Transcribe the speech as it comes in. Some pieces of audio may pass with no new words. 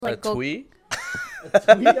Like a twee? That's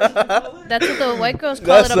what the white girls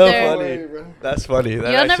call it up there. Funny. That's funny.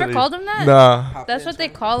 That Y'all never called them that? Nah. That's what they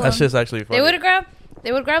call them. That's just actually funny.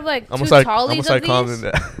 They would grab like almost two like, tallies almost like of calling these.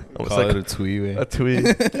 that. Almost Call like it a twee, man. a twee.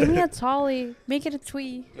 Give me a tolly. Make it a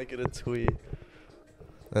twee. Make it a twee.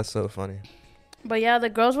 That's so funny. But yeah, the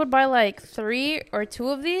girls would buy like 3 or 2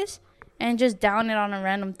 of these and just down it on a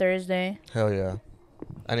random Thursday. Hell yeah.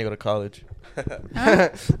 I didn't go to college. Huh?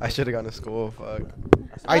 I should have gone to school. Fuck.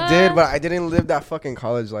 I did, but I didn't live that fucking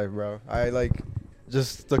college life, bro. I like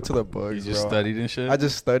just stuck to the books. You just bro. studied and shit? I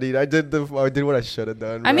just studied. I did what I should have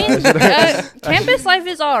done. I bro. mean, campus life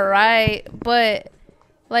is all right, but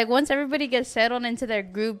like once everybody gets settled into their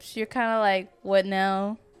groups, you're kind of like, what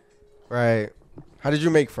now? Right. How did you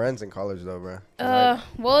make friends in college, though, bro?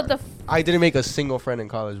 Like, I didn't make a single friend in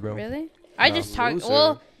college, bro. Really? I No, just talked. loser.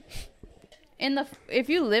 Well, if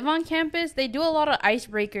you live on campus, they do a lot of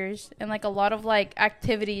icebreakers and like a lot of like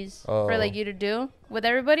activities for like you to do with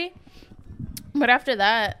everybody. But after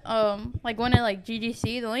that, like when at like GGC,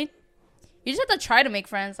 you just have to try to make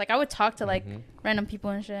friends. Like I would talk to like random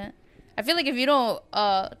people and shit. I feel like if you don't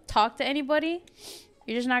talk to anybody,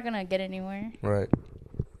 you're just not gonna get anywhere. Right.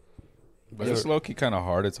 But it's low-key kind of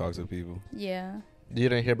hard to talk to people. Yeah. You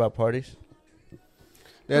didn't hear about parties?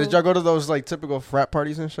 Yeah, did y'all go to those like typical frat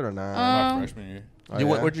parties and shit or not? My freshman year. Oh, You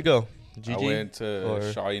yeah? Where'd you go? I went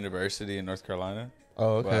to Shaw University in North Carolina.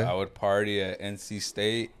 Oh, okay. But I would party at NC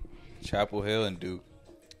State, Chapel Hill, and Duke.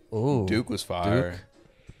 Ooh. Duke was fire. Duke?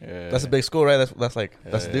 Yeah. That's a big school, right? That's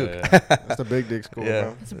Duke. That's a big dick school, Yeah.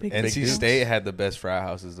 bro. That's a big NC Duke. State had the best frat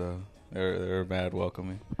houses, though. They were mad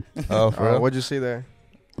welcoming. Oh, for real? What'd you see there?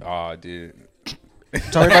 Oh, dude.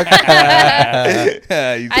 Tell me about.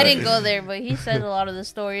 I didn't go there, but he says a lot of the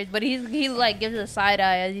stories. But he like gives a side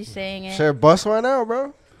eye as he's saying it. Share bust one out,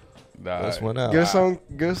 bro. Nah, That's one out. Give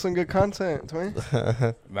us some good content, twin.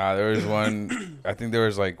 Nah, there was one. I think there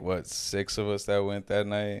was like 6 of us that went that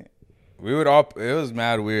night. We would all. It was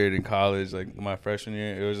mad weird in college. Like my freshman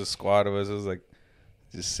year, it was a squad of us. It was like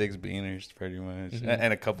just 6 beaners, pretty much,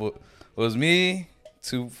 and a couple. It was me,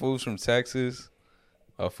 2 fools from Texas,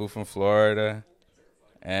 a fool from Florida,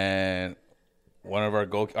 and one of our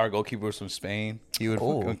goalkeepers from Spain. He would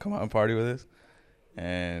fucking come out and party with us.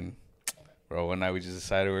 And bro, one night we just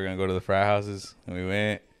decided we were gonna go to the frat houses, and we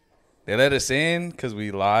went. They let us in because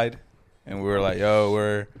we lied, and we were like, "Yo,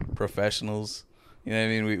 we're professionals." You know what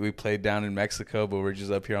I mean? We played down in Mexico, but we're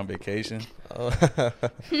just up here on vacation.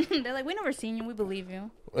 They're like, we never seen you. We believe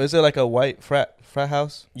you. Is it like a white frat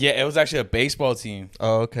house? Yeah, it was actually a baseball team.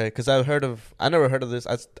 Oh, okay. Because I never heard of this.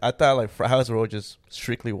 I thought like frat houses were all just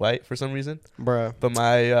strictly white for some reason. Bruh. But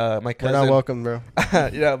my cousin. You're not welcome, bro.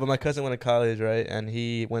 Yeah, but my cousin went to college, right? And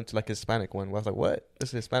he went to like a Hispanic one. I was like, what? This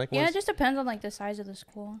is Hispanic one? Yeah, it just depends on like the size of the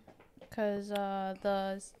school. Because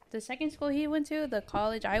the second school he went to, the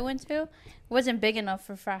college I went to, wasn't big enough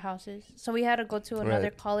for frat houses. So we had to go to another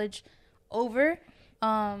college over.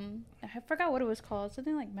 I forgot what it was called.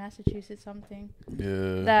 Something like Massachusetts something.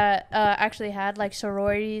 Yeah. That actually had like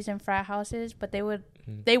sororities and frat houses, but they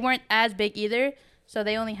weren't as big either. So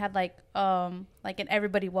they only had like an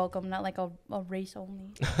everybody welcome, not like a race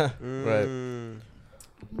only. Right.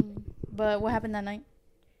 But what happened that night?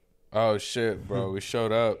 Oh shit, bro! We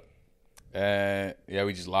showed up, and yeah,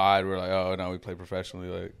 we just lied. We were like, "Oh no, we play professionally.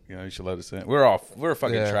 Like, you know, you should let us in." We were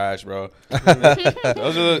fucking trash, bro.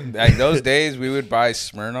 Those days we would buy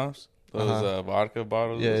Smirnoffs, those vodka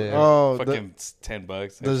bottles. Yeah, yeah. Oh, fucking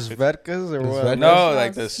 $10. The Zvedkas or what? No,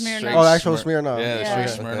 like the Smirnoff. straight Oh, the actual Smirnoff. Yeah, the Yeah.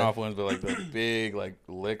 straight Smirnoff ones, but like the big like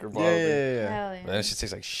liquor bottle. Yeah. Hell yeah. But that shit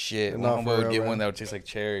tastes like shit. No, One for homeboy would real, get bro. one that would taste like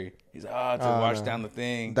cherry. He's like, to wash no. down the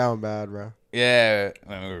thing. Down bad, bro. Yeah, I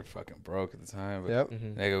mean, we were fucking broke at the time. But Yep.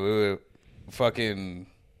 nigga, we would fucking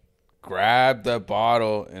grab the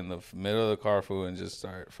bottle in the middle of the car food and just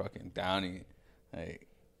start fucking downing it. Like,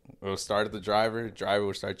 we'll start at the driver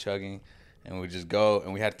would start chugging, and we'd just go.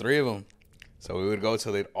 And we had 3 of them, so we would go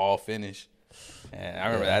till they'd all finish. And I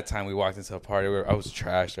remember that time we walked into a party where I was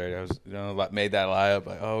trashed, right? I was, made that lie up,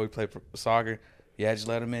 like, oh, we play soccer. Yeah, just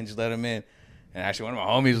let them in. And actually, one of my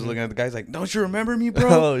homies was looking at the guys like, "Don't you remember me, bro?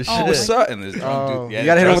 Oh, shit. What's up?" And this drunk dude, you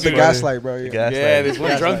gotta hit him with the dude- gaslight, bro. Yeah, this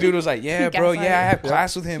one drunk dude was like, "Yeah, bro, Gaslight. yeah, I have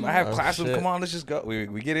class with him. I have Oh, class with him. shit. Come on, let's just go." We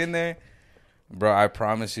get in there, bro. I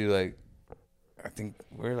promise you, like, I think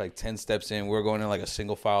we're like 10 steps in. We're going in like a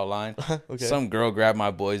single file line. Okay. Some girl grabbed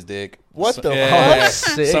my boy's dick. What the Yeah. fuck?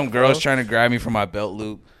 Sick, Some girl's bro. trying to grab me from my belt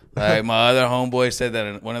loop. Like, my other homeboy said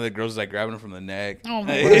that one of the girls was like grabbing him from the neck. Oh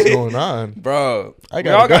my What is going on? Bro, I we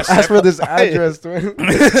all got Ask for separated. this address, twin.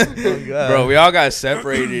 Oh, God. Bro, we all got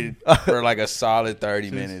separated for like a solid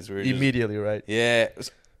 30 minutes. We were just- Immediately, right? yeah.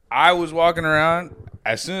 I was walking around.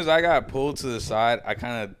 As soon as I got pulled to the side, I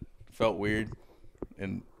kind of felt weird,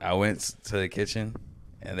 and I went to the kitchen,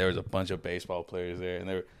 and there was a bunch of baseball players there, and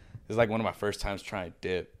it was like one of my first times trying to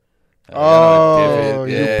dip. Oh,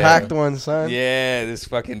 you packed one, son. Yeah, this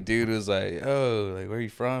fucking dude was like, "Oh, like where are you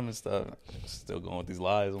from and stuff." I'm still going with these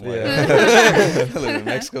lies. I'm like, I live in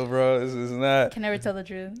Mexico, bro. This is not. Can never tell the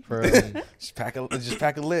truth. just pack a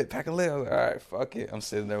lit. I was like, all right, fuck it. I'm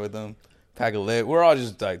sitting there with them. Pack a lit. We're all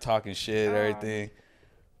just like talking shit, everything.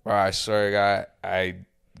 Bro, I swear to God, I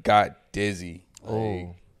got dizzy.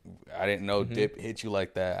 Like, I didn't know dip hit you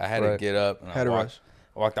like that. I had to get up and I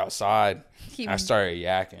walked outside. I started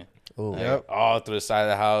yakking. Like, all through the side of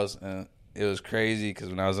the house, and it was crazy because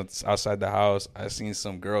when I was outside the house, I seen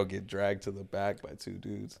some girl get dragged to the back by two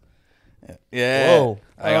dudes. Yeah, whoa!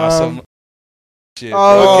 Like on some shit.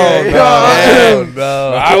 Okay,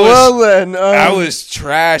 no. I was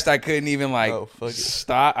trashed. I couldn't even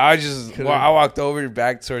stop. I walked over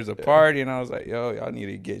back towards the party, and I was like, "Yo, y'all need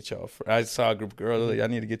to get y'all." I saw a group of girls. Like, y'all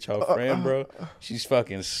need to get y'all friend, bro. She's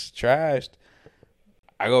fucking trashed.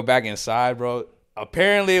 I go back inside, bro.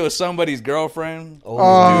 Apparently, it was somebody's girlfriend.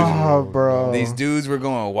 Bro. These dudes were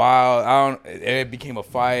going wild. It became a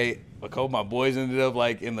fight. A couple of my boys ended up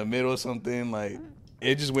like in the middle or something. Like,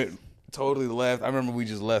 it just went totally left. I remember we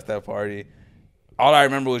just left that party. All I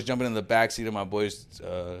remember was jumping in the backseat of my boy's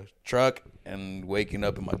truck and waking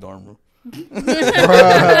up in my dorm room. That's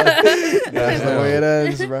the way it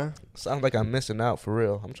ends, bro. Sounds like I'm missing out for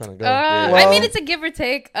real. I'm trying to go. I mean, it's a give or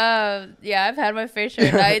take. Yeah, I've had my fair share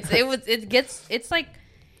of nights.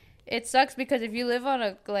 It sucks because if you live on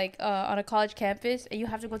a college campus and you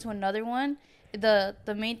have to go to another one, the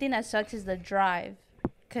main thing that sucks is the drive,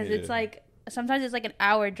 because it's like sometimes it's like an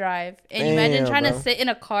hour drive, and you imagine trying to sit in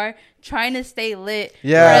a car trying to stay lit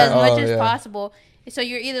for as much as possible. So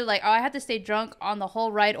you're either like, oh, I have to stay drunk on the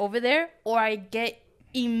whole ride over there, or I get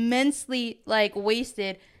immensely like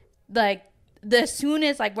wasted, like as soon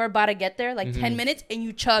as like we're about to get there, like 10 minutes, and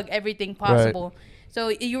you chug everything possible. Right. So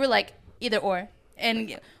you were like either or,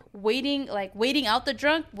 and waiting out the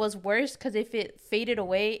drunk was worse because if it faded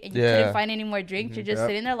away and you couldn't find any more drinks, you're just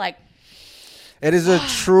sitting there like. It is a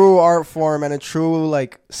true art form and a true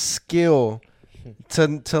like skill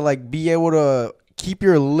to like be able to keep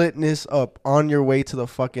your litness up on your way to the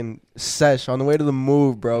fucking sesh, on the way to the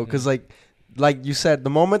move, bro. Because like you said, the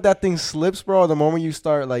moment that thing slips, bro, the moment you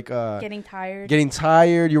start like getting tired,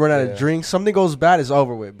 you run out of drinks, something goes bad, it's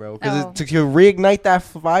over with, bro. Because to reignite that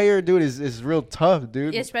fire, dude, is real tough,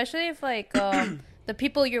 dude. Especially if like the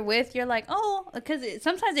people you're with, you're like, oh, because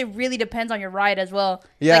sometimes it really depends on your ride as well.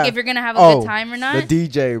 Yeah. Like if you're gonna have a good time or not. The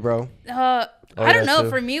DJ, bro. I don't know. Too.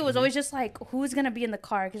 For me, it was always just like, who's gonna be in the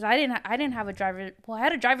car? Because I didn't have a driver. Well, I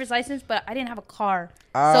had a driver's license, but I didn't have a car.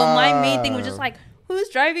 So my main thing was just like, who's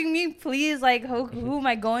driving me? Please, like, who am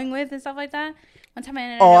I going with and stuff like that. One time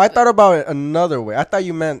I thought about it another way. I thought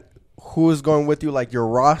you meant who's going with you, like your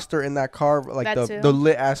roster in that car, like the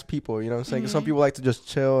lit ass people. You know what I'm saying? 'Cause some people like to just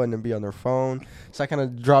chill and then be on their phone. So that kind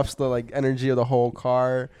of drops the like energy of the whole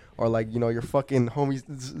car. Or like, you know, your fucking homies.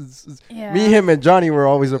 Me, him, and Johnny were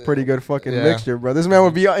always a pretty good fucking mixture, bro. This man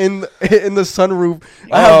would be in the sunroof.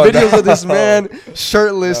 I have videos of this man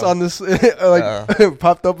shirtless on this,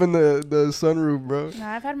 popped up in the sunroof, bro. No,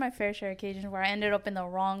 I've had my fair share of occasions where I ended up in the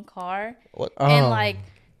wrong car. What? And like,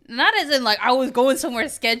 not as in like I was going somewhere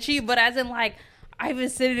sketchy, but as in like I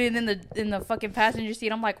was sitting in the fucking passenger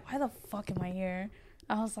seat. I'm like, why the fuck am I here?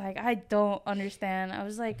 I was like, I don't understand. I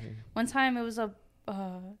was like, one time it was a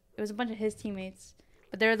bunch of his teammates,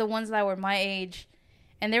 but they were the ones that were my age,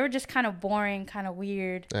 and they were just kind of boring, kind of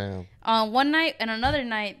weird. Damn. One night and another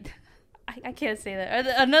night, I can't say that.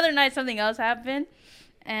 Another night, something else happened,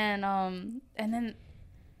 and then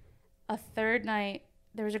a third night,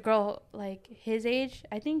 there was a girl like his age.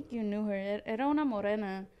 I think you knew her. Era una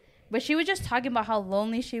morena. But she was just talking about how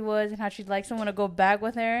lonely she was and how she'd like someone to go back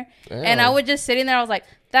with her. Damn. And I was just sitting there. I was like,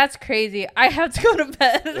 that's crazy. I have to go to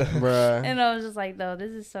bed. Bruh. And I was just like, no,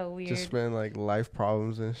 this is so weird. Just been like life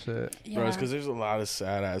problems and shit. Yeah. Bro, it's because there's a lot of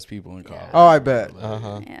sad-ass people in college. Oh, I bet.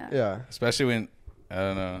 Yeah. Especially when, I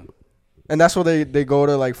don't know. And that's where they go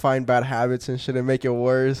to like find bad habits and shit and make it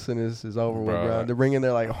worse, and it's over with, bro. They're bringing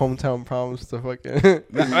their like hometown problems to fucking.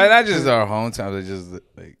 not just our hometowns, it's just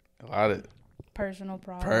like a lot of personal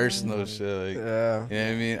problems. Personal shit. Like, yeah. You know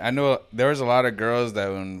what I mean? I know there was a lot of girls that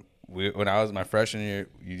when I was my freshman year,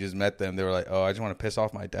 you just met them. They were like, "Oh, I just want to piss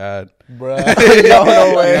off my dad." Bro, no way. You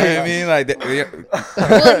know what I mean? Like,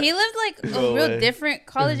 well, he lived like a real different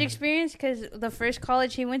college experience because the first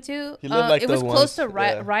college he went to, it was close to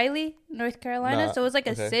Riley, North Carolina, so it was like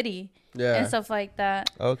a city. and stuff like that.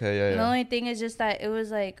 Okay, yeah. The only thing is just that it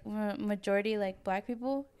was like majority like black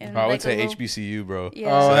people. And I would like say HBCU, bro.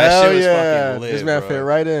 Yeah. Oh, so that shit was yeah. fucking lit, This man bro. fit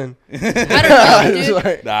right in. I don't know,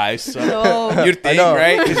 dude. Nice. No. You'd think,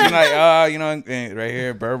 right? Because you're like, oh, you know, right here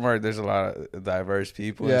at Burmark, there's a lot of diverse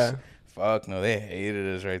people. Yeah. Fuck no, they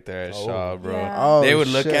hated us right there at Shaw, bro. Yeah. Oh, they would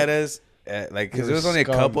look shit. at us like, because there was only a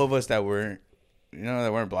couple of us that weren't,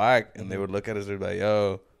 that weren't black, and they would look at us. They'd be like,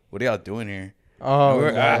 "Yo, what are y'all doing here?" Oh,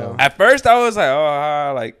 no. At first I was like,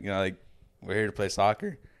 "Oh, like we're here to play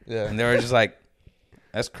soccer." Yeah. And they were just like,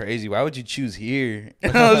 "That's crazy. Why would you choose here?"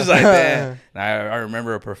 And I was just like, "Man." And I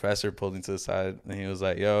remember a professor pulled me to the side, and he was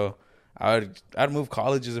like, "Yo, I'd move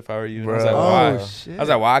colleges if I were you." And I was like, "Why?" Shit. I was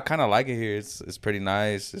like, "Well, I kind of like it here. It's pretty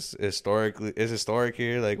nice. It's historic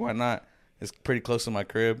here. Like, why not? It's pretty close to my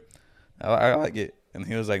crib. I like it." And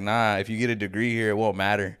he was like, "Nah, if you get a degree here, it won't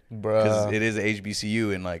matter, because it is a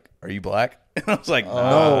HBCU. And like, are you black?" And I was like,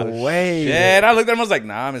 "Nah." No way. Yeah, and I looked at him. I was like,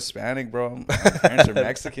 "Nah, I'm Hispanic, bro. My parents are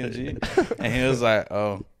Mexican, G." And he was like,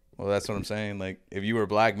 "Oh, well, that's what I'm saying. Like, if you were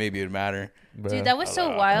black, maybe it'd matter." Dude, that was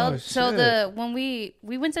so wild. Oh, So when we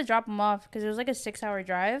went to drop him off, because it was like a 6-hour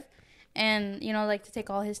drive, and like to take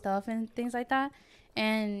all his stuff and things like that,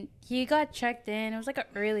 and he got checked in. It was like an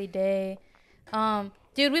early day.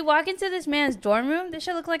 Dude, we walk into this man's dorm room. This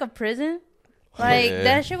shit looked like a prison. Like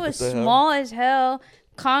that shit was small as hell.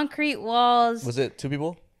 Concrete walls. Was it 2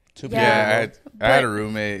 people? 2 people. Yeah, I had a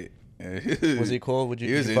roommate. Was he cool?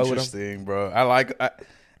 He was interesting, bro.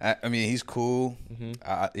 I mean, he's cool.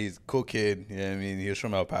 Mm-hmm. He's a cool kid. Yeah, I mean, he was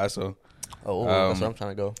from El Paso. Oh, that's where I'm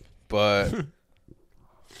trying to go. But,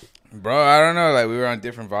 bro, I don't know. Like, we were on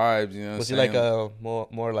different vibes. You know, was he like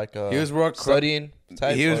more like he was more studying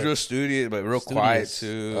type? He was real studious, but real quiet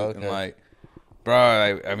too. Okay. And like, bro,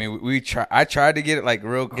 like, I mean, I tried to get it like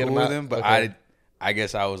real cool with him, but I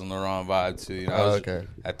guess I was on the wrong vibe too.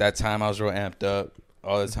 At that time, I was real amped up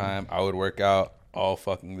all the time. I would work out all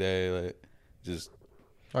fucking day, like just.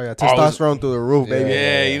 Oh yeah, testosterone through the roof, baby.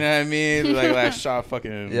 Yeah, you know what I mean. Like I shot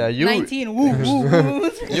fucking. Yeah, you 19. Woo, woo,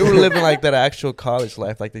 woo. You were living like that actual college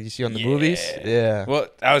life, like that you see on the movies. Yeah. Well,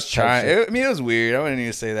 I was trying. It was weird. I wouldn't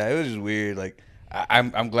even say that. It was just weird. Like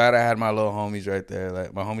I'm glad I had my little homies right there.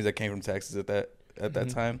 Like my homies that came from Texas at that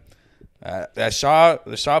time. The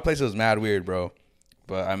Shaw place was mad weird, bro.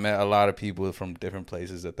 But I met a lot of people from different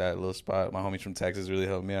places at that little spot. My homies from Texas really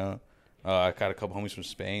helped me out. I got a couple homies from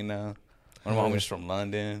Spain now. One of my homies from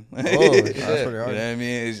London. Oh, that's pretty hard. You know what I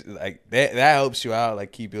mean? It's like that helps you out.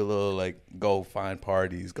 Like keep you a little like go find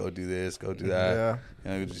parties, go do this, go do that.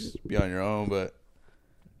 Yeah, just be on your own. But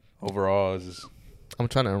overall, it's just I'm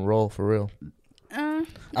trying to enroll for real. I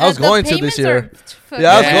was going to this year.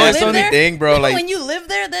 Yeah, I was going to the thing, bro. Like when you live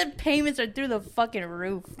there, the payments are through the fucking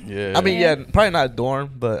roof. Yeah. I mean, probably not dorm,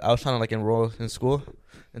 but I was trying to like enroll in school.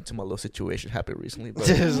 Until my little situation happened recently, but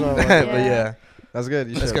yeah. That's good.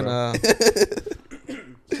 You should, gonna.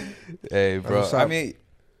 Hey, bro. I mean,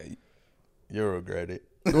 you'll regret it.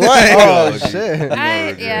 What? Oh shit!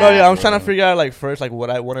 I'm trying to figure out like first like what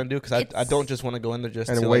I want to do because I don't just want to go in there just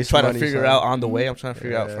to like, try to figure out on the way. I'm trying to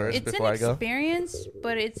figure out first before I go. It's an experience,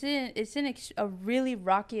 but it's a really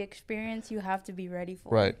rocky experience. You have to be ready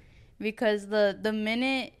for. Right. Because the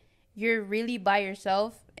minute you're really by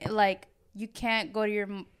yourself, like you can't go to your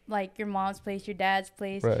mom's place, your dad's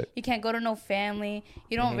place. Right. You can't go to no family.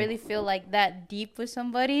 You don't really feel like that deep with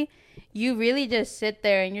somebody. You really just sit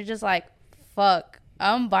there and you're just like, fuck,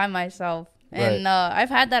 I'm by myself. And I've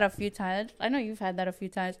had that a few times. I know you've had that a few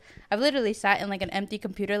times. I've literally sat in like an empty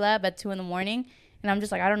computer lab at 2 a.m. and I'm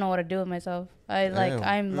just like, I don't know what to do with myself.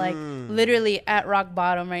 I'm like literally at rock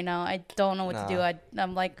bottom right now. I don't know what to do.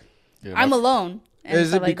 I'm like, I'm alone.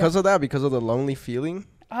 Is it because of that? Because of the lonely feeling?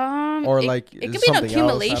 Or like it could be an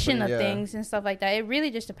accumulation of things and stuff like that. It really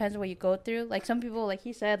just depends on what you go through. Like some people, like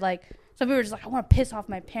he said, like some people are just like, I want to piss off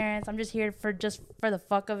my parents. I'm just here for the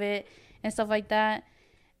fuck of it and stuff like that.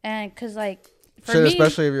 And cause like for me,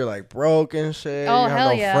 especially if you're like broke and shit, you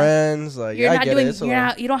have no friends. Like you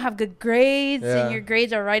don't have good grades, and your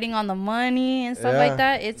grades are writing on the money and stuff like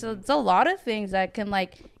that. It's a lot of things that can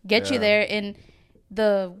like get you there. And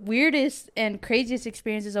the weirdest and craziest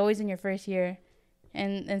experience is always in your first year.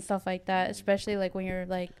 And stuff like that, especially like when you're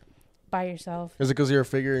like by yourself. Is it because you're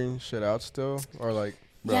figuring shit out still, or like?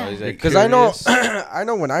 Because I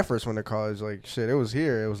know when I first went to college, like shit, it was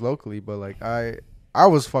here, it was locally, but like I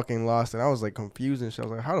was fucking lost and I was like confused and shit. I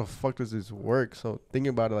was like, how the fuck does this work? So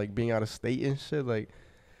thinking about it, like being out of state and shit, like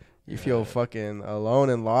you feel fucking alone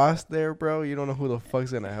and lost there, bro. You don't know who the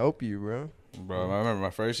fuck's gonna help you, bro. Bro, I remember my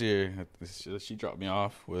first year, she dropped me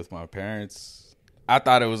off with my parents. I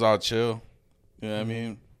thought it was all chill. You know what I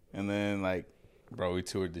mean? And then, like, bro, we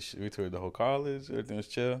toured the whole college. Everything was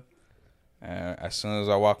chill. And as soon as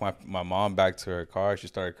I walked my mom back to her car, she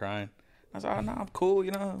started crying. I was like, oh, no, I'm cool,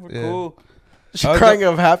 you know, we're cool. She's crying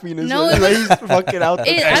of happiness. No, like he's fucking out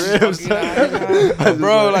the ribs.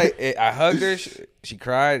 Bro, like, I hugged her. She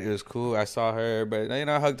cried. It was cool. I saw her, but, you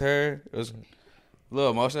know, I hugged her. It was a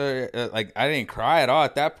little emotional. Like, I didn't cry at all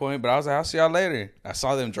at that point, but I was like, I'll see y'all later. I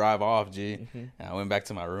saw them drive off, G, and I went back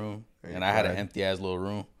to my room, and I had an empty-ass little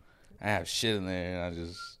room. I have shit in there, and I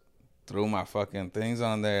just threw my fucking things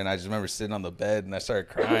on there, and I just remember sitting on the bed, and I started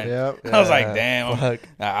crying. I was like, damn,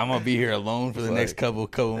 I'm going to be here alone for the next couple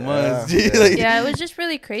months. Yeah, it was just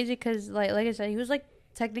really crazy because, like I said, he was, like,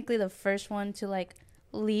 technically the first one to, like,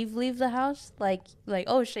 leave the house. Like,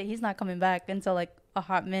 oh, shit, he's not coming back until, like, a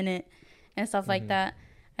hot minute and stuff like that.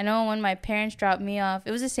 I know when my parents dropped me off,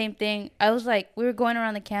 it was the same thing. I was, like, we were going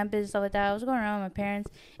around the campus and stuff like that. I was going around with my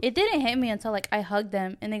parents. It didn't hit me until, like, I hugged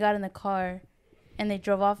them, and they got in the car. And they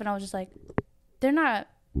drove off, and I was just like, they're not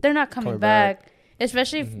coming back.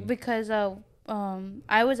 Especially because I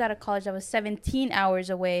was at a college that was 17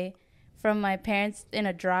 hours away from my parents in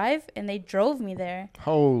a drive, and they drove me there.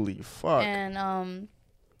 Holy fuck. And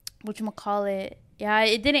whatchamacallit, yeah,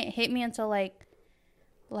 it didn't hit me until like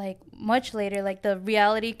much later. Like the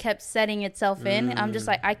reality kept setting itself in. I'm just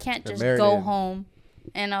like, I can't just go home.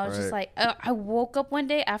 And I was just like, I woke up one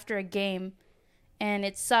day after a game. And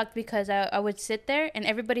it sucked because I would sit there and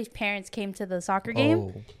everybody's parents came to the soccer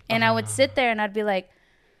game. And I would sit there and I'd be like,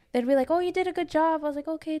 they'd be like, oh, you did a good job. I was like,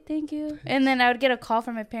 okay, thank you. And then I would get a call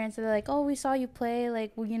from my parents. And they're like, oh, we saw you play.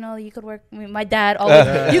 Like, well, you know, you could work. I mean, my dad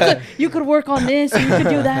always, you could work on this. And you could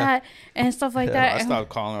do that and stuff like that. I stopped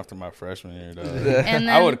calling after my freshman year, though. And then,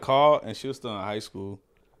 I would call, and she was still in high school.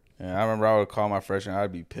 And I remember I would call my freshman.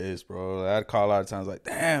 I'd be pissed, bro. I'd call a lot of times like,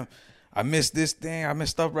 damn, I missed this thing. I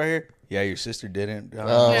missed stuff right here. Yeah, your sister didn't. Bro,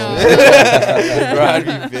 I'd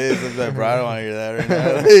be pissed. I'm like, bro, I don't want to hear that right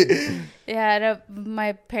now. Yeah,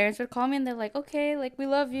 my parents would call me and they're like, okay, like, we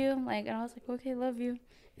love you. Like, and I was like, okay, love you.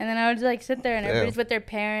 And then I would like sit there and everybody's with their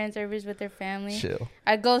parents, everybody's with their family. Chill.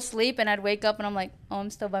 I'd go sleep and I'd wake up and I'm like, oh, I'm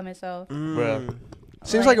still by myself. Bro.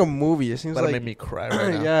 Seems like a movie. It seems like made me cry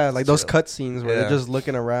right now. Yeah, like those cut scenes where they're just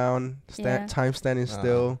looking around, time standing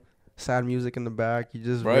still. Sad music in the back. You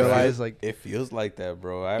just realize like it feels like that,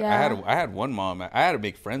 bro. I had one mom. I had to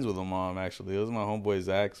make friends with a mom. Actually, it was my homeboy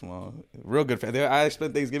Zach's mom. Real good family. I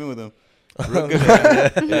spent Thanksgiving with him. Real good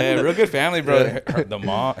family. Yeah, real good family, bro.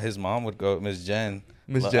 His mom would go. Miss Jen.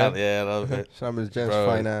 Miss Jen. Yeah, I love it. Shout out Miss Jen's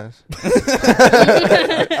fine ass.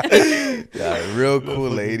 Yeah, real cool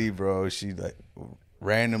lady, bro. She like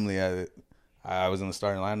randomly I was in the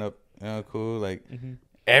starting lineup. You know, cool. Like.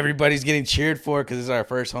 Everybody's getting cheered for because it's our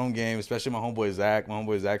first home game, especially my homeboy Zach. My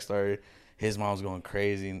homeboy Zach started. His mom's going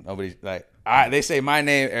crazy. Nobody's like, they say my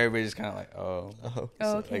name. Everybody's just kind of like,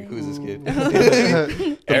 okay. Like, who's this kid?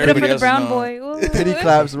 Everybody for the brown boy. Pity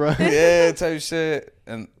claps, bro. Yeah, type of shit.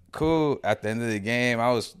 And cool. At the end of the game,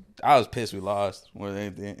 I was pissed we lost more than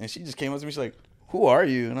anything. And she just came up to me. She's like, who are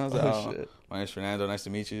you? And I was like, shit. My name's Fernando. Nice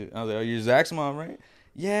to meet you. And I was like, oh, you're Zach's mom, right?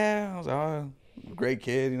 Yeah. I was like, oh, great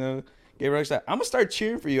kid, you know. She's like, I'm going to start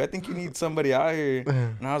cheering for you. I think you need somebody out here.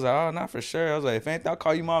 And I was like, oh, not for sure. I was like, if anything, I'll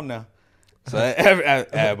call you mom now.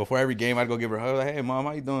 So before every game, I'd go give her a hug. Like, hey, mom,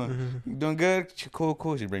 how you doing? You doing good?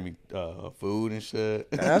 Cool. She'd bring me food and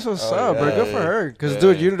shit. That's what's up, bro. Good for her. Because,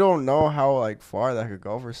 dude, you don't know how, like, far that could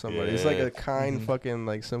go for somebody. Yeah. It's like a kind, fucking,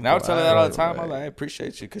 like, simple. And I would tell her that all the time. I was like, I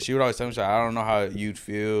appreciate you. Because she would always tell me, I don't know how you'd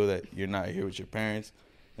feel that you're not here with your parents.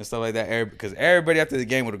 And stuff like that, because everybody after the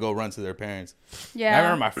game would go run to their parents. Yeah, I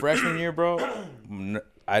remember my freshman year, bro.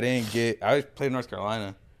 I played in North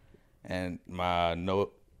Carolina, and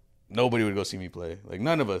nobody would go see me play. Like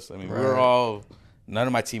none of us. I mean, we were all. None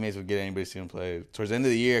of my teammates would get anybody to see me play. Towards the end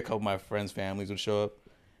of the year, a couple of my friends' families would show up,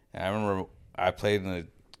 and I remember I played in a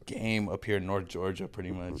game up here in North Georgia,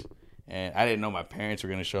 pretty much, and I didn't know my parents were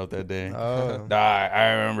gonna show up that day. Oh,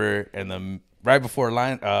 I remember right before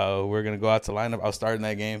we're gonna go out to lineup. I was starting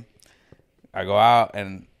that game. I go out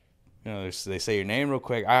and they say your name real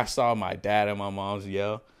quick. I saw my dad and my mom's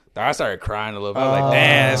yell. I started crying a little bit. I was like,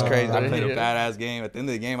 damn, that's crazy. I played a badass game. At the end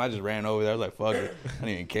of the game, I just ran over there. I was like, fuck it. I didn't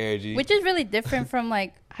even care, G. Which is really different from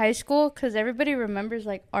like high school because everybody remembers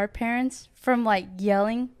like our parents from like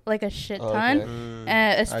yelling like a shit ton.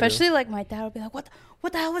 Okay. Especially like my dad would be like, what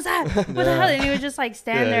the hell was that? What the hell? And he would just like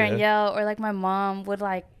stand there and yell. Or like my mom would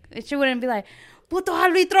like, she wouldn't be like, puto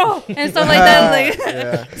arbitro and stuff like that.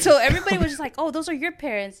 Like, so everybody was just like, oh, those are your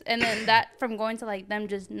parents. And then that from going to like them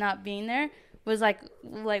just not being there was like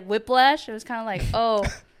whiplash. It was kind of like, oh,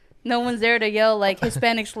 no one's there to yell like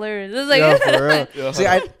Hispanic slurs. It was like, for real. See,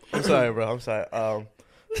 I'm sorry, bro. I'm sorry.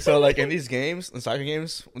 So like in these games, in soccer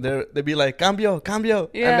games, they'd be like cambio,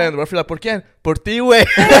 Yeah. and then the referee like por quién? Por ti, güey.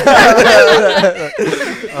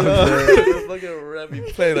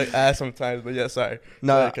 Fucking play like ass sometimes, but yeah, sorry.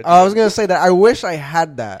 No, I was gonna say that I wish I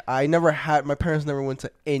had that. I never had. My parents never went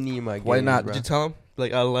to any of my games. Why not? Bro. Did you tell them?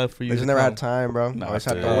 Like I love for you. I just never had time, bro. No, always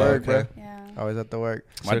had to dude. work, Okay. bro. Yeah. Always had to work.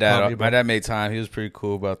 My dad made time. He was pretty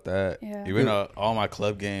cool about that. Yeah. He went to all my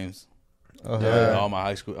club games. Yeah.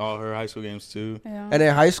 All her high school games too. Yeah. And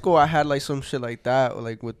in high school, I had like some shit like that,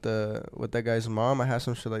 like with that guy's mom. I had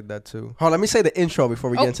some shit like that too. Hold on, let me say the intro before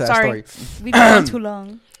we get into that story. We've been on too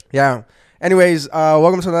long. Yeah. Anyways,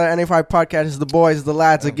 welcome to another NA5 podcast. It's the boys, the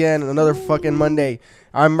lads again. Another fucking Monday.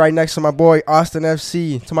 I'm right next to my boy Austin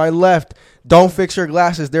FC. To my left, don't fix your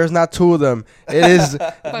glasses. There's not two of them. It is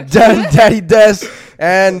Daddy Des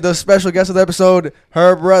and the special guest of the episode,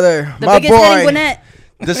 her brother, The my biggest boy. head in Gwinnett.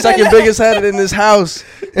 The second biggest head in this house.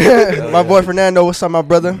 My boy Fernando, what's up, my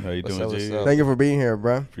brother? How you doing, G? Thank you for being here,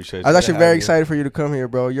 bro. Appreciate you. I was actually very excited for you to come here,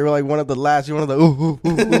 bro. You're like one of the last. You're one of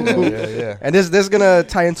the Yeah. And this is gonna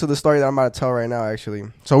tie into the story that I'm about to tell right now, actually.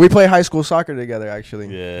 So we played high school soccer together,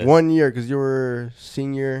 actually. Yeah. 1 year, because you were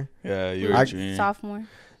senior. Yeah, you were a junior. Sophomore.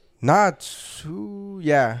 Not two.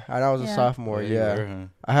 Yeah, I was a Yeah. sophomore. you Yeah, were, huh?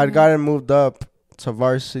 I had gotten moved up to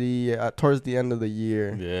varsity towards the end of the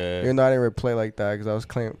year. Yeah. Even though I didn't really play like that because I was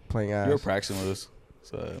playing ass. You were practicing with us.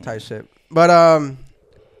 So. Type shit. But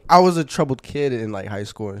I was a troubled kid in like high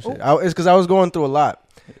school and shit. It's because I was going through a lot.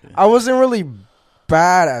 I wasn't really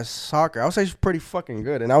bad at soccer. I was actually pretty fucking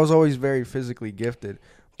good, and I was always very physically gifted.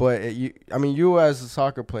 But you as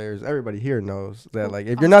soccer players, everybody here knows that like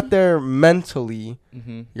if you're not there mentally,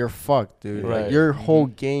 you're fucked, dude. Right. Like your whole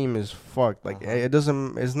game is fucked. Like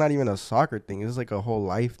it's not even a soccer thing. It's like a whole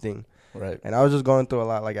life thing. Right. And I was just going through a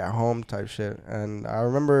lot like at home type shit. And I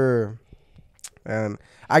remember, and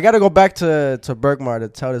I got to go back to Bergmar to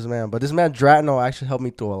tell this man, but this man Dratno actually helped me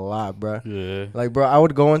through a lot, bro. Yeah. Like, bro, I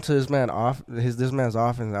would go into this man's office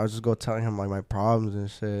and I would just go telling him like my problems and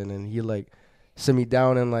shit, and then he like sit me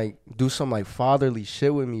down and like do some like fatherly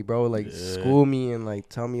shit with me, bro. Like school me and like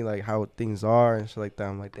tell me like how things are and shit like that.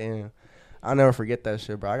 I'm like, damn, I'll never forget that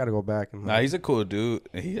shit, bro. I gotta go back and. Nah, he's a cool dude.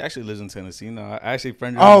 He actually lives in Tennessee now. I actually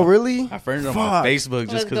friended him. Oh, really? I friended him on Facebook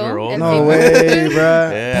just because we're old. No way,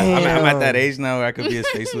 bro. Yeah, I'm at that age now where I could be his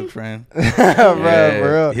Facebook friend.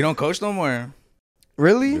 Bro. He don't coach no more.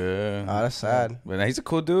 Really? Yeah. Oh, that's sad. But nah, he's a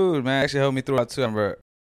cool dude, man. Actually helped me through it too. I remember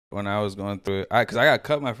when I was going through it, because I got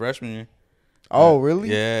cut my freshman year. Oh, really?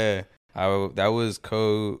 Yeah. That was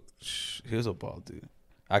coach. He was a ball dude.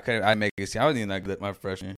 I make it see. I wasn't even that good my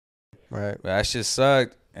freshman year. Right. But that shit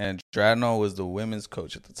sucked. And Dradno was the women's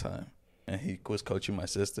coach at the time. And he was coaching my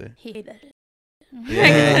sister. He hated it.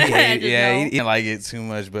 He didn't like it too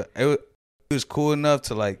much. But it was cool enough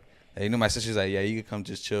to like, hey, my sister's like, yeah, you can come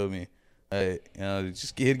just chill with me.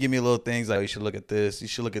 He'd give me little things like, you should look at this. You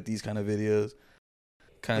should look at these kind of videos.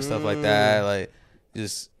 Kind of stuff like that. Like,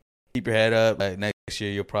 just keep your head up. Like, next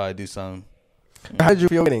year, you'll probably do something. How did you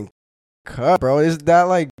feel getting cut, bro? Is that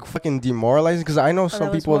like fucking demoralizing? Because I know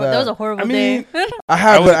some people that was a horrible day. I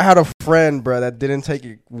had a friend, bro, that didn't take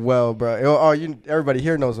it well, bro. Everybody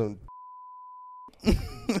here knows him.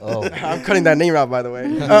 I'm cutting that name out, by the way.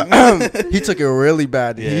 He took it really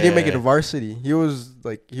bad. Yeah. He didn't make it to varsity. He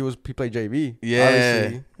played JV.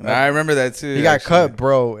 Yeah, I remember that too. He got cut,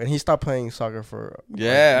 bro, and he stopped playing soccer for.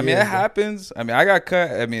 Yeah, I mean it happens. I mean I got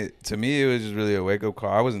cut. I mean to me it was just really a wake up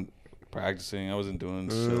call. I wasn't practicing. I wasn't doing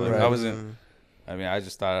shit. Like I wasn't. I mean I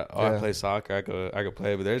just thought, I play soccer. I could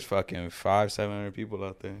play, but there's fucking 500-700 people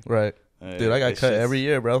out there. Right. Dude, I got cut every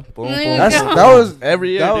year, bro. Boom, boom. That was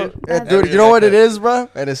every year, dude. Dude, you know what it is, bro?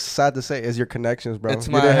 And it's sad to say, is your connections, bro. You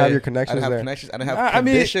didn't have your connections I didn't have there. connections. I didn't have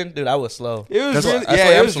condition. Dude, I was slow. It was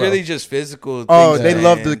really, really just physical. Oh, they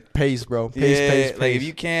love the pace, bro. Pace. Like if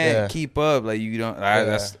you can't keep up, like you don't.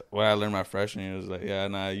 That's what I learned my freshman year. It was like,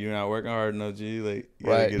 you're not working hard, no G. Like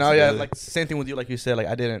right. No, like same thing with you. Like you said, like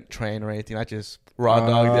I didn't train or anything. I just raw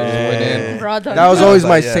dog. Just went in. That was always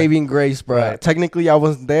my saving grace, bro. Right. Technically, I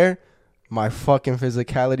wasn't there. My fucking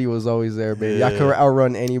physicality was always there, baby. Yeah. I could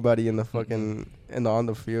outrun anybody in the fucking on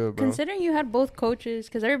the field, bro. Considering you had both coaches,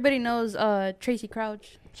 because everybody knows Tracy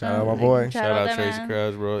Crouch. Shout out my boy. Shout out Tracy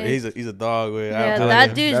Crouch, bro. He's a dog, man. Yeah,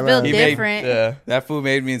 that dude's built different. That fool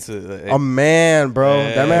made me into a man, bro.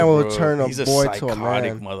 Yeah, that man will turn a boy to a man.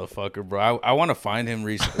 He's a psychotic motherfucker, bro. I want to find him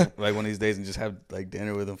recently, like one of these days, and just have like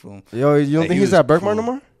dinner with him. Fool. Yo, you don't think he's at Bergmar no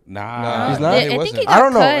more? Nah, he's not. I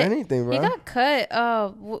don't know anything, bro. He got cut.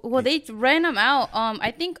 Well, they ran him out.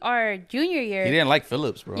 I think our junior year. He didn't like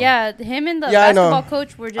Phillips, bro. Yeah, him and the basketball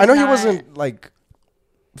coach were just. I know he wasn't like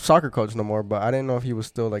soccer coach no more, but I didn't know if he was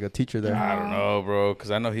still like a teacher there. I don't know, bro,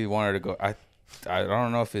 because I know he wanted to go. I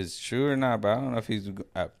don't know if it's true or not, but I don't know if he's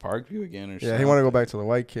at Parkview again or something. Yeah, he wanted to go back to the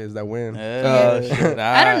white kids that win.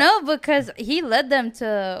 I don't know, because he led them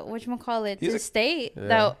to whatchamacallit, to state.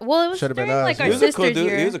 Yeah. It was Should've during been like our sister's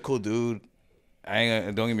year. He was a cool dude.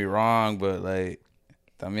 Don't get me wrong, but like,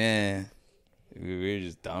 man, we were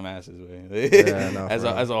just dumbasses, man.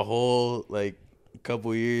 As a whole, like,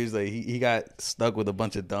 couple years, like he got stuck with a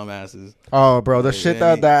bunch of dumbasses. Oh, bro, the shit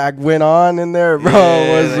that went on in there, bro,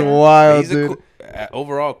 was wild, dude.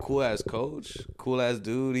 Overall, cool ass coach, cool ass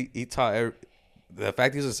dude. He taught. The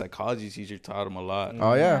fact he's a psychology teacher taught him a lot.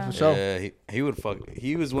 Oh yeah, for sure. Yeah, he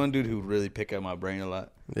was one dude who would really pick at my brain a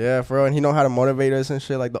lot. Yeah, for real. And he know how to motivate us and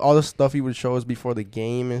shit. Like all the stuff he would show us before the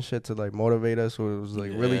game and shit to like motivate us. So it was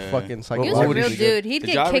like really fucking psychological. He was a real dude. He'd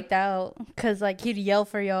get kicked out because like he'd yell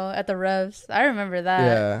for y'all at the refs. I remember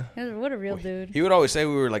that. Yeah. What a real dude. He would always say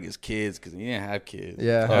we were like his kids because he didn't have kids.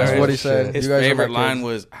 Yeah, that's what he said. His favorite line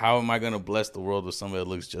was, "How am I gonna bless the world with somebody that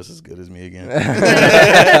looks just as good as me again?"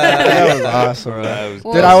 That was awesome,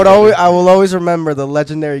 bro. Dude, I will always remember the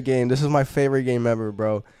legendary game. This is my favorite game ever,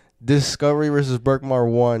 bro. Discovery versus Berkmar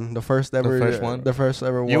won the first ever one. The first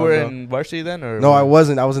ever one. You were in varsity then, or no? I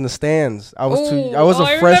wasn't. I was in the stands. I was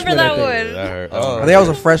a freshman. I think I was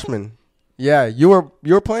a freshman. Yeah, you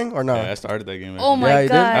were playing or not? Yeah, I started that game. Oh my god,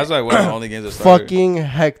 that's like one of the only games I started. Fucking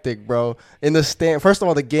hectic, bro. In the stand, first of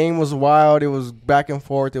all, the game was wild. It was back and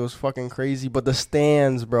forth. It was fucking crazy. But the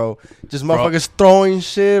stands, bro, just motherfuckers throwing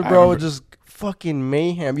shit, bro. Just fucking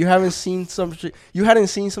mayhem. You hadn't seen something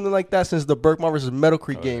like that since the Berkmar versus Meadow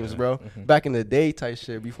Creek games, bro. Back in the day type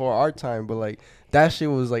shit before our time. But like that shit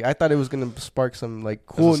was like, I thought it was gonna spark some like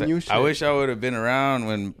cool new shit. I wish I would have been around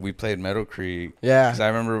when we played Meadow Creek. Yeah, because I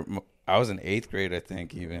remember I was in 8th grade, I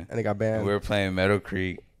think, even. And it got banned. And we were playing Meadow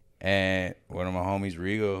Creek, and one of my homies,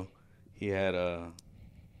 Rigo, he had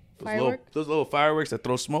those little fireworks that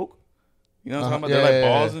throw smoke. You know what I'm talking about? They're like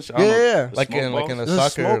balls and shit. Yeah. Like in a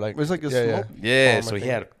soccer. Like, it's like a smoke. Yeah, so he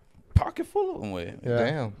had a pocket full of them with.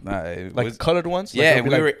 Yeah. Damn. Like colored ones? Yeah, and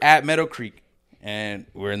we were at Meadow Creek, and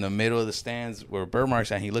we're in the middle of the stands where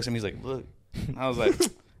Birdmark's at, and he looks at me, he's like, look. I was like...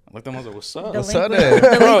 I looked at him, I was like, what's up?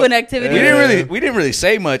 Delinquent activity. We didn't really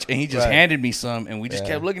say much, and he just handed me some, and we just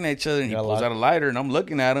kept looking at each other, and he pulls out a lighter, and I'm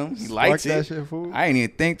looking at him. He lights it. Shit, fool. I ain't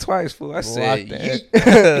even think twice, fool. I said,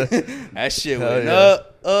 that shit went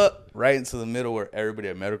up, right into the middle where everybody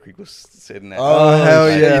at Meadow Creek was sitting at. Oh, hell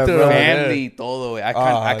yeah, bro. Family, todo.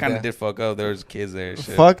 I kind of did fuck up. There was kids there.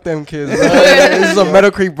 Shit. Fuck them kids, bro. This is a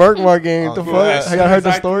Meadow Creek Berkmar game. The fuck? I heard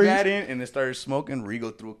the story. And they started smoking.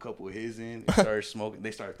 Rigo threw a couple of his in. They started smoking.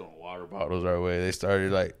 They started throwing water bottles our way. They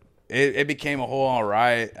started like, it became a whole on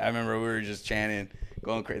riot. I remember we were just chanting,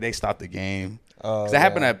 going crazy. They stopped the game. Because that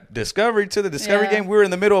happened at Discovery, to the Discovery game. We were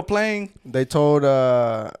in the middle of playing. They told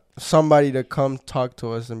somebody to come talk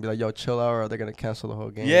to us and be like, yo, chill out, or they're going to cancel the whole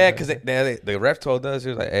game. Yeah, because the ref told us, he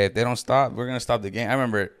was like, hey, if they don't stop, we're going to stop the game. I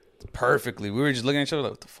remember it perfectly. We were just looking at each other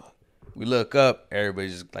like, what the fuck? We look up,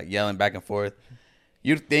 everybody's just like yelling back and forth.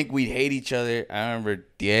 You'd think we'd hate each other. I remember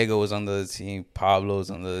Diego was on the other team. Pablo was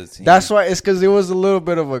on the other team. That's why. It's because it was a little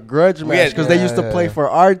bit of a grudge match because they used to play for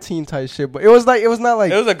our team type shit. But it was not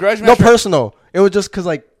like. It was a grudge match. No personal. It was just because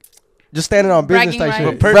like. Just standing on business type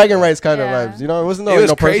shit. Bragging rights kind of vibes. You know, it wasn't it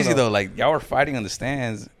was crazy though. Like y'all were fighting on the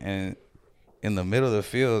stands and in the middle of the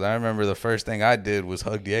field. I remember the first thing I did was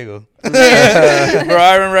hug Diego. Bro,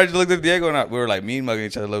 I remember I just looked at Diego and we were like mean mugging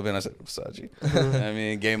each other a little bit. And I said, what's up, G? I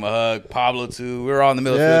mean, gave him a hug. Pablo too. We were all in the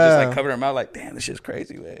middle of the field just like covering our mouth like, damn, this shit's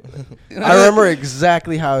crazy, man. I remember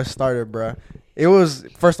exactly how it started, bro. It was,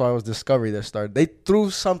 first of all, it was Discovery that started. They threw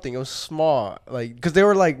something. It was small. Like, because they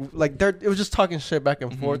were like it was just talking shit back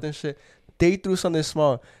and forth and shit. They threw something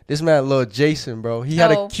small. This man, little Jason, bro. He had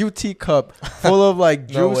a QT cup full of like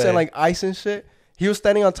juice and like ice and shit. He was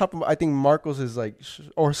standing on top of, I think Marcos is like,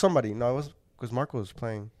 or somebody. No, it was because Marcos was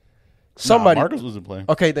playing. Somebody. Nah, Marcos wasn't playing.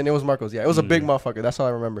 Okay, then it was Marcos. Yeah, it was a big motherfucker. That's all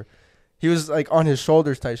I remember. He was like on his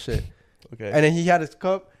shoulders type shit. Okay. And then he had his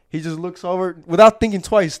cup. He just looks over without thinking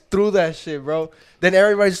twice, threw that shit, bro. Then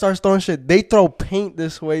everybody starts throwing shit. They throw paint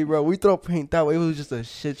this way, bro. We throw paint that way. It was just a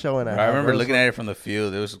shit show. And I remember looking at it from the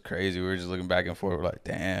field. It was crazy. We were just looking back and forth. We're like,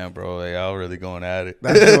 damn, bro, y'all really going at it.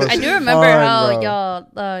 I do remember how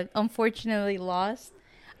y'all unfortunately lost.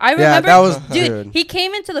 I remember, that was, dude, he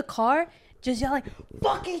came into the car just yelling,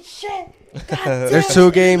 fucking shit. God damn. There's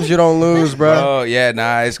 2 games you don't lose, bro. Oh, yeah,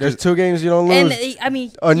 nah. There's 2 games you don't lose. And, I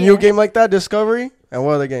mean, a new game like that, Discovery. And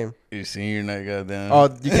what other game? Your senior night, goddamn. Oh,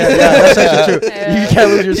 you can't. Yeah, that's actually true. You can't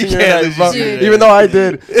lose your senior night, bro. Even though I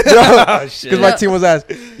did, because my team was ass.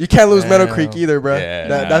 You can't lose Meadow Creek either, bro. Yeah,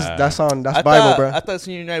 that's Bible, bro. I thought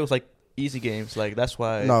senior night was like easy games, like that's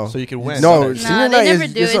why. No, so you can win. No, senior night never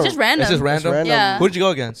do. It's just random. It's just random. Yeah. Who did you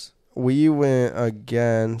go against? We went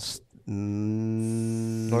against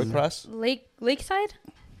North Lakeside.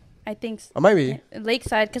 I think might be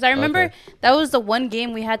Lakeside, because I remember that was the one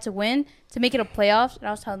game we had to win to make it a playoffs. And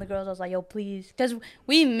I was telling the girls, I was like, yo, please, because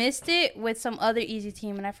we missed it with some other easy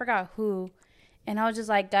team, and I forgot who. And I was just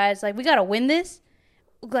like, guys, like, we gotta win this.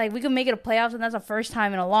 Like, we could make it a playoffs, and that's the first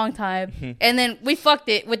time in a long time. And then we fucked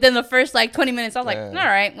it within the first like 20 minutes. I was like, all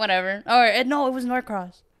right, whatever. Or no, it was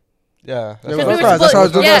Norcross. Yeah, that's what I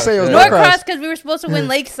was going to say. It was Norcross, because we were supposed to win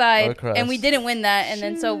Lakeside, and we didn't win that. And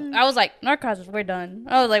then so I was like, Norcross, we're done.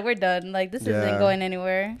 I was like, we're done. Like, this isn't going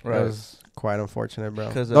anywhere. Right. That was quite unfortunate, bro.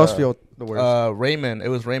 Those feel the worst. Raymond, it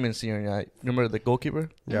was Raymond's senior night. Remember the goalkeeper?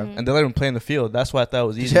 Yeah. And they let him play in the field. That's why I thought it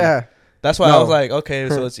was easy. Yeah. That's why I was like, okay,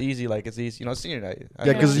 so it's easy. Like, it's easy. You know, senior night.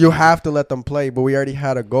 Yeah, because you have to let them play, but we already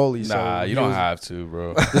had a goalie. Nah, you don't have to,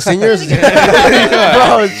 bro. The seniors?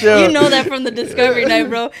 Bro, chill. You know that from the Discovery night,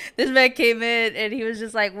 bro. This man came in, and he was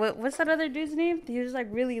just like, what's that other dude's name? He was, like,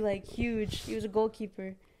 really, like, huge. He was a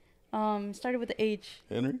goalkeeper. Started with the H.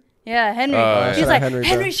 Henry? Yeah, Henry. He's like,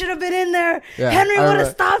 Henry should have been in there. Yeah, Henry would have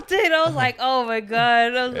stopped it. I was like, oh, my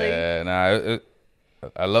God. I was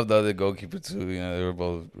I love the other goalkeeper, too. You know, they were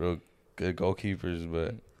both real good goalkeepers,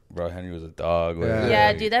 but bro, Henry was a dog.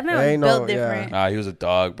 Yeah, dude, that man was built different. Nah, he was a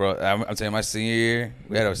dog, bro. I'm telling you, my senior year,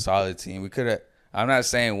 we had a solid team. We could have, I'm not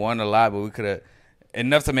saying won a lot, but we could have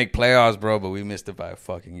enough to make playoffs, bro. But we missed it by a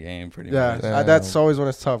fucking game, pretty much. Yeah, that's always when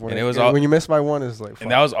it's tough. When you miss by one, it's like.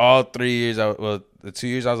 And that was all 3 years. The 2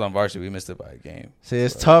 years I was on varsity, we missed it by a game. See,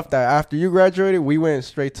 it's tough that after you graduated, we went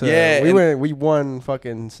straight to. We won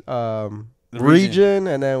fucking region,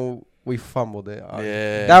 and then we fumbled it.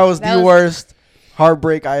 That was the worst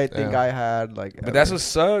heartbreak I think I had. Like, but that's what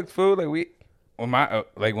sucked, fool. Like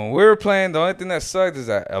when we were playing, the only thing that sucked is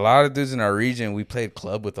that a lot of dudes in our region, we played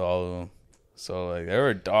club with all of them. So like there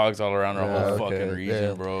were dogs all around our whole fucking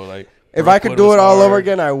region, bro. Like. If I could do it all over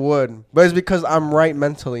again, I would. But it's because I'm right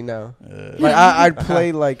mentally now. Like I'd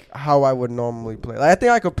play like how I would normally play. Like, I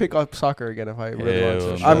think I could pick up soccer again if I really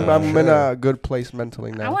want to. I'm in a good place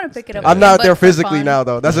mentally now. I want to pick it up. I'm not there physically now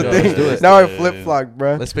though. That's the thing. Now I flip flop,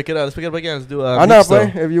 bro. Let's pick it up. Let's pick it up again. Let's do. I'm not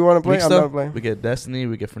playing. If you want to play, I'm not playing. We get Destiny.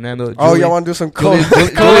 We get Fernando. Oh, y'all want to do some code?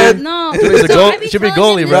 No, should be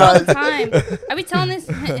goalie, bro. All the time. I be telling this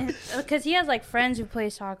because he has like friends who play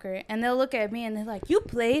soccer, and they'll look at me and they're like, "You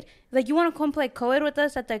played? Like, you want to come play co-ed with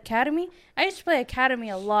us at the academy?" I used to play academy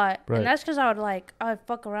a lot, and that's because I would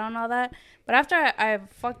fuck around and all that. But after I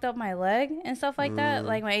fucked up my leg and stuff like that,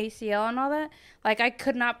 like my ACL and all that, like I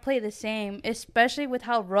could not play the same, especially with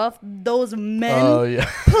how rough those men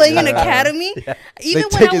playing in academy. Yeah. Even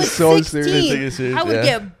when I was 16, I would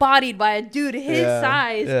get bodied by a dude his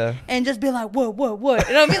size and just be like, what?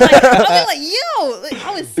 And I'll be like, yo, like,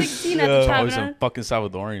 I was 16 at the time. I was some fucking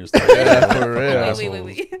Salvadorian stuff. For real.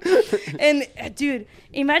 Wait. And dude,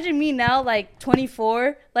 imagine me now, like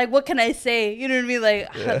 24. Like, what can I say? You know what I mean?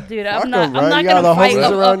 Like, dude, I'm not gonna fight.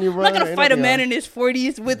 I'm not gonna fight a man in his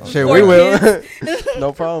 40s with 4 kids.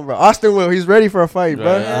 No problem, bro. Austin will. He's ready for a fight, bro.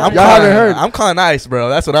 Y'all haven't heard. I'm calling ice, bro.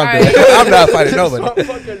 That's what I'm doing. I'm not fighting nobody. All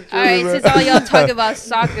right, since all y'all talk about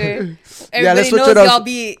soccer, everybody knows y'all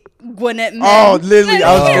be Gwinnett men. Oh, literally,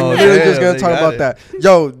 I was literally just gonna talk about that.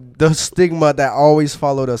 Yo, the stigma that always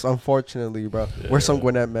followed us, unfortunately, bro. We're some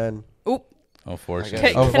Gwinnett men. Oop.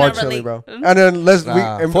 Unfortunately, bro. And then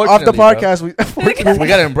off the podcast, we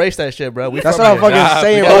gotta embrace that shit, bro. That's what I'm fucking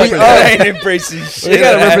saying, bro. We ain't embracing shit. We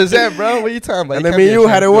gotta represent, bro. What are you talking about? And then me and you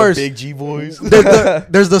had it worse. Big G boys.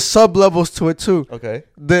 There's the sub levels to it too. Okay.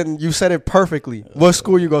 Then you said it perfectly. What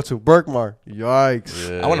school you go to? Berkmar.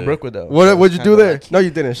 Yikes. Yeah. I went to Brookwood though. What'd you do there? No,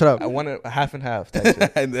 you didn't. Shut up. I won it half and half.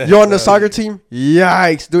 You're on the soccer team?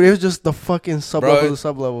 Yikes, dude. It was just the fucking sub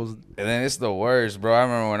levels. And then it's the worst, bro. I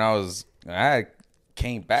remember when I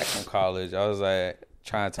came back from college, I was like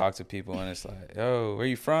trying to talk to people, and it's like, yo, where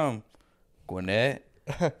you from? Gwinnett.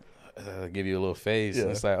 Give you a little face.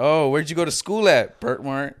 And it's like, oh, where'd you go to school at?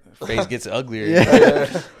 Berkmar. Face gets uglier.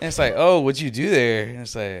 And it's like, oh, what'd you do there? And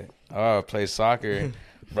it's like, oh, I play soccer.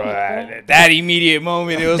 Bro, that immediate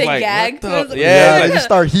moment, it was like, gag. what the? They just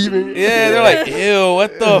start heaving. Yeah, they're like, ew,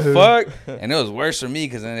 what the fuck? And it was worse for me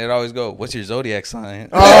because then they'd always go, what's your zodiac sign?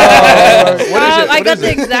 I got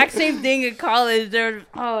the exact same thing in college.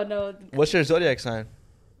 No. What's your zodiac sign?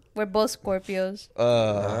 We're both Scorpios.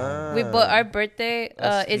 Our birthday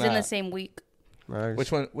is in the same week. Nice.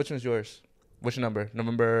 Which one's yours? Which number?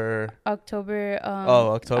 November. October.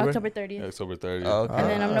 October. October 30th. October 30th. Oh, okay. And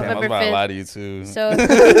then I'm Damn, November 5th. I was about to lie to you too. So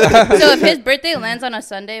if his birthday lands on a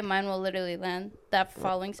Sunday, mine will literally land that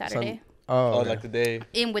following Saturday. Like the day.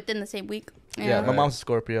 Within the same week. Yeah, my mom's a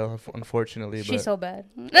Scorpio, unfortunately. She's so bad.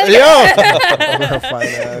 Yo!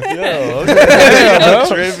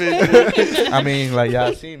 I mean, like,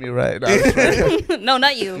 y'all see me, right? No,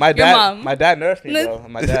 not you. My Your mom. My dad nerfed me, bro.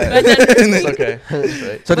 My dad. It's okay.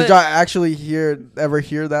 Right. So did y'all actually ever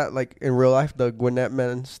hear that, like, in real life, the Gwinnett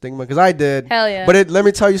man stigma? Because I did. Hell yeah. But let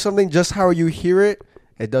me tell you something. Just how you hear it,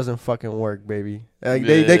 it doesn't fucking work, baby. Like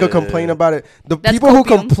they could complain about it. The people who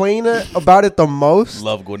complain about it the most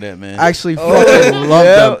love Gwinnett, man. Actually fucking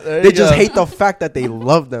love them. They just hate the fact that they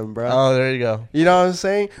love them, bro. Oh, there you go. You know what I'm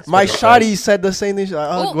saying? My shawty said the same thing. She's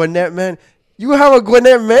like, Gwinnett, man. You have a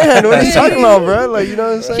Gwinnett man. What are you talking about, bro? Like, you know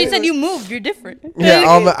what I'm saying? She said you moved. You're different. Yeah,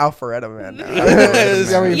 I'm an Alpharetta man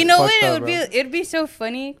now. You know what? It'd be so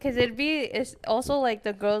funny because it's also like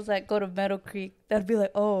the girls that go to Meadow Creek. That'd be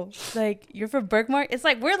like, oh, like you're from Berkmark. It's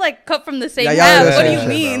like we're like cut from the same half. What do you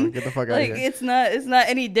mean? Get the fuck out like of here. it's not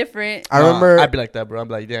any different. I remember. I'd be like that, bro. I'm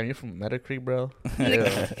like, damn, you're from Meadow Creek, bro.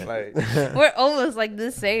 Like we're almost like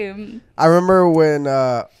the same. I remember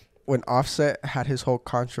when Offset had his whole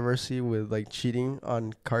controversy with like cheating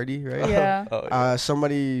on Cardi, right? Yeah.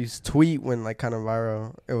 Somebody's tweet went like kind of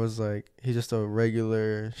viral. It was like, he's just a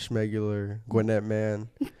regular schmegular Gwinnett man.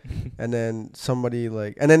 And then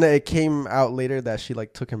and then it came out later that she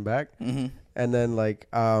like took him back. Mm-hmm. And then like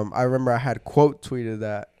I remember I had quote tweeted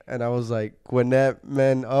that. And I was like, Gwinnett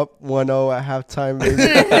men up 1-0 at halftime, baby.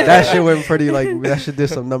 That shit went pretty like, that shit did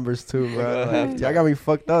some numbers too, bro. Like, y'all got me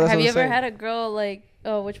fucked up. That's Have you ever had a girl like,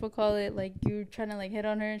 like you trying to like hit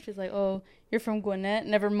on her and she's like, oh, you're from Gwinnett,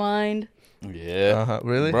 never mind. Yeah.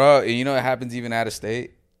 Really? Bro, and you know it happens even out of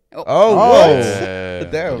state. Oh, what? Yeah.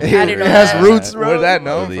 Damn. It has roots, bro. Where's that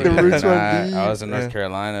known? The roots I was in North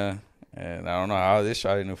Carolina, and I don't know how this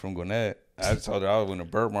shawty knew from Gwinnett. I just told her I was in a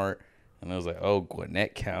Berkmark, and I was like, oh,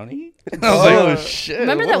 Gwinnett County? And I was like, oh, shit.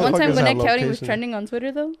 Remember that one time Gwinnett County was trending on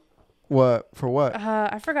Twitter, though? What? For what?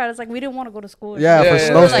 I forgot. It's like we didn't want to go to school. For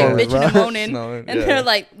snowstorms, like bitching and moaning, and they're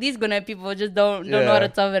like, these Gwinnett people just don't know how to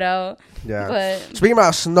tough it out. Yeah. But speaking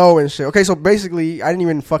about snow and shit. Okay, so basically, I didn't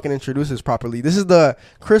even fucking introduce this properly. This is the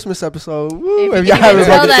Christmas episode. Woo, if you haven't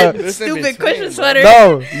tell that stupid Christmas sweater.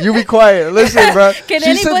 No, you be quiet. Listen, bro. She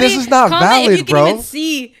said this is not valid, if you bro. Can even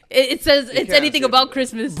see it says it's anything about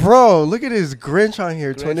Christmas. Bro, look at this Grinch on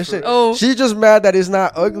here, twin. This shit. Oh, she's just mad that it's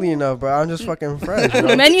not ugly enough, bro. I'm just fucking fresh. You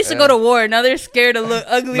know? Men used to go to war. Now they're scared to look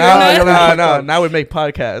ugly. No. Now we make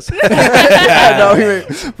podcasts. No, we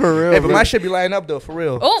make, for real. Hey, but my shit be lighting up though, for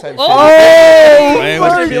real. My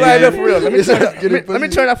shit be lighting up for real. Let me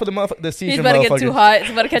turn out for the season. He's about to get too hot. It's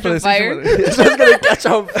about to catch on fire. It's just gonna catch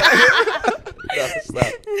on fire. Stop.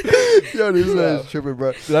 Yo, this is tripping,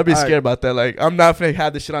 bro. Dude, I'd be scared about that. Like, I'm not finna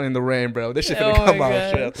have this shit on in the rain, bro. This shit finna come out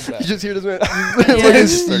straight after that. You just hear this man fucking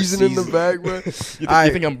season in the back, bro.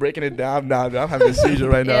 You think I'm breaking it down? Nah, dude, I'm having a seizure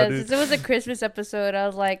right now, dude. Since it was a Christmas episode, I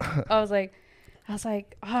was like,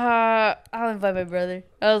 I'll invite my brother.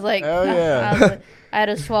 I was like, hell yeah. I had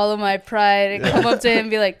to swallow my pride and come up to him and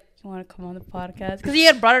be like, you want to come on the podcast? Because he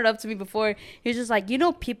had brought it up to me before. He was just like,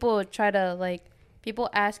 people try to like, people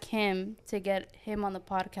ask him to get him on the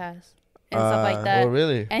podcast and stuff like that. Oh,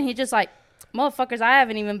 really? And he just like, motherfuckers, I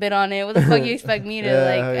haven't even been on it. What the fuck you expect me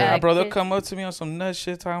to My brother come up to me on some nut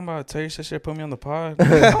shit talking about tell your sister put me on the pod.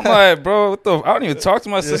 I'm like, bro, what the? I don't even talk to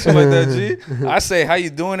my sister like that, G. I say how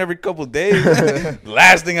you doing every couple days.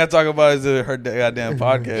 Last thing I talk about is her goddamn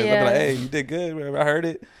podcast. I'm like, hey, you did good. I heard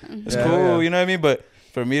it. It's cool. You know what I mean? But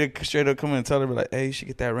for me to straight up come in and tell her, like, hey, you should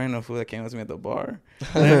get that random food that came with me at the bar.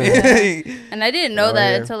 And I didn't know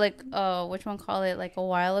that until like like a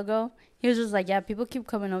while ago. He was just like, yeah, people keep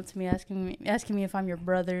coming up to me asking me if I'm your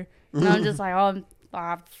brother. And I'm just like,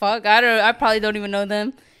 fuck, I probably don't even know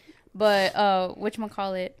them. But I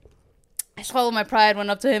swallowed my pride,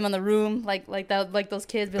 went up to him on the room, like that, like those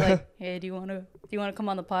kids be like, hey, do you want to come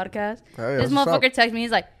on the podcast? This motherfucker texted me,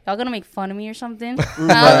 he's like, y'all gonna make fun of me or something? And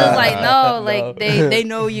I was just like, no, like they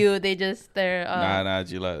know you, they're nah,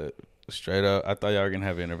 G, like, straight up, I thought y'all were gonna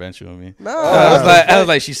have an intervention with me. No, I was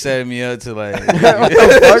like, she set me up to like. What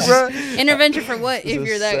the fuck, bro? Intervention for what? If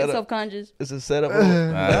you're that self-conscious, it's a setup.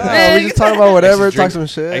 We just talk about whatever, talk some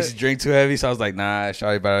shit. I used to drink too heavy, so I was like, nah,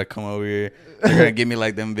 shawty about to come over here. They're gonna give me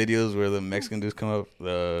like them videos where the Mexican dudes come up,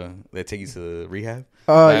 they take you to rehab.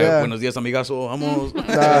 Oh yeah. Buenos dias, amigos. Vamos. All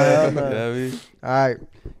right.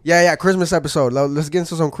 Yeah. Christmas episode. Let's get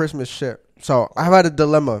into some Christmas shit. So I've had a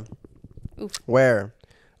dilemma where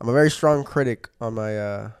I'm a very strong critic on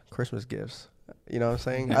my Christmas gifts. You know what I'm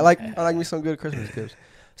saying? I like me some good Christmas gifts.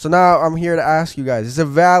 So now I'm here to ask you guys: is it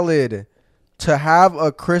valid to have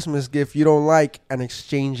a Christmas gift you don't like and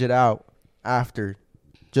exchange it out after,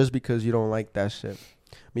 just because you don't like that shit?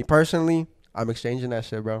 Me personally, I'm exchanging that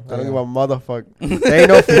shit, bro. I don't give a motherfucker. There ain't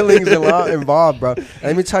no feelings involved, bro. And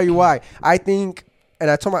let me tell you why. I think, and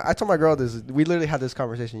I told my girl this. We literally had this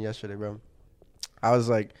conversation yesterday, bro. I was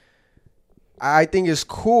like, I think it's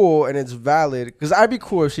cool and it's valid, because I'd be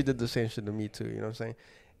cool if she did the same shit to me too. You know what I'm saying?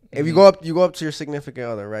 Mm-hmm. If you go up to your significant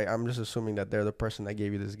other, right? I'm just assuming that they're the person that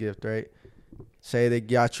gave you this gift, right? Say they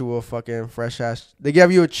got you a fucking fresh ass. They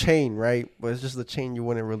gave you a chain, right? But it's just the chain you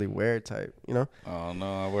wouldn't really wear type, you know? Oh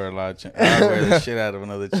no, I wear a lot of chains. I wear the shit out of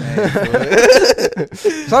another chain.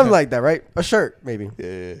 Something like that, right? A shirt, maybe.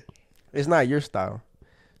 Yeah. It's not your style.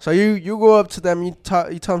 So you go up to them, you tell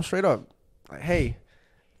them straight up, like, hey,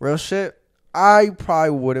 real shit, I probably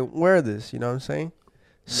wouldn't wear this. You know what I'm saying? No.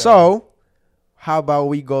 So how about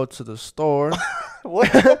we go to the store?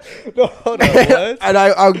 What? No, hold on, what? And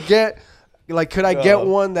I'll get, like, could I get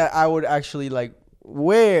one that I would actually, like,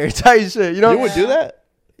 wear type shit, you know? You would do that?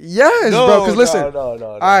 Yes, bro, because listen. No.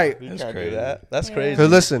 All right. You can't do that. That's crazy.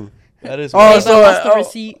 Because listen. That is crazy. The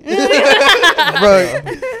receipt. Bro.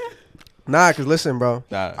 Nah, because listen, bro.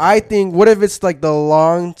 I think, what if it's, like, the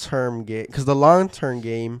long-term game? Because the long-term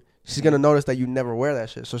game, she's going to notice that you never wear that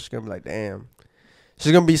shit. So she's going to be like, damn.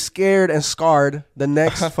 She's going to be scared and scarred the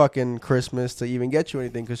next fucking Christmas to even get you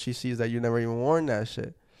anything, because she sees that you never even worn that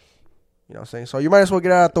shit. You know what I'm saying? So you might as well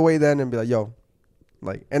get out the way then and be like, yo,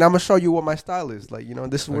 like, and I'm going to show you what my style is. Like, you know,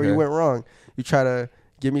 this is where you went wrong. You try to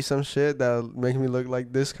give me some shit that'll make me look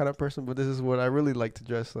like this kind of person, but this is what I really like to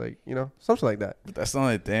dress like, you know, something like that. But that's the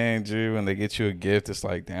only thing, Drew. When they get you a gift, it's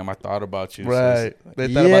like, damn, I thought about you. Right. So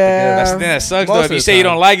they thought about the gift. That's the thing that sucks, though. If you say you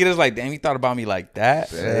don't like it, it's like, damn, you thought about me like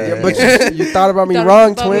that. Yeah, but you thought about me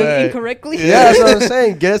wrong, twin. Right. Incorrectly. Yeah, that's what I'm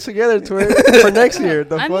saying. Get it together, twin, for next year.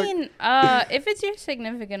 I mean, if it's your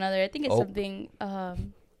significant other, I think it's something.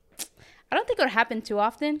 I don't think it would happen too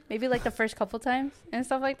often. Maybe like the first couple times and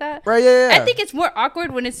stuff like that. Right, yeah. I think it's more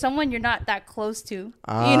awkward when it's someone you're not that close to. You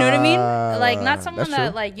know what I mean? Like, not someone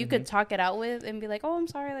that, like, you could talk it out with and be like, oh, I'm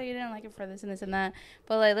sorry, like, you didn't like it for this and this and that.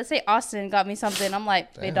 But, like, let's say Austin got me something. I'm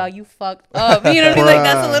like, hey, dog, you fucked up. You know what I mean? Like,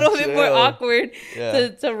 that's a little bit more awkward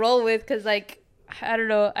to roll with, because, like, I don't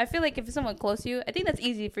know. I feel like if it's someone close to you, I think that's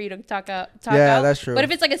easy for you to talk out. Yeah, that's true. But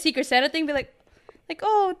if it's, like, a Secret Santa thing, be like,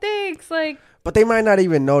 oh, thanks, like. But they might not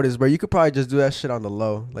even notice, bro. You could probably just do that shit on the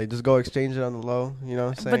low. Like, just go exchange it on the low. You know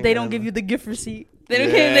what I'm saying? But they don't give you the gift receipt. They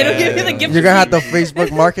don't give you the gift receipt. You're going to have to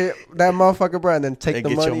Facebook market that motherfucker, bro, and then take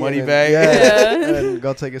the money. Get your money back. And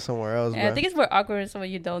go take it somewhere else, bro. I think it's more awkward with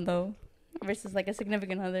someone you don't know versus, like, a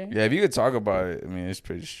significant other. Yeah, if you could talk about it, I mean, it's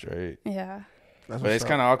pretty straight. Yeah. But it's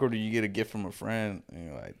kind of awkward when you get a gift from a friend, and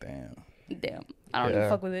you're like, damn. I don't even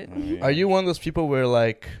fuck with it. Yeah. Are you one of those people where,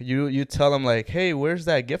 like, you tell them, like, hey, where's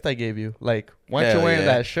that gift I gave you? Like, why aren't you wearing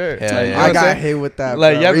that shirt? Like, I got hit with that,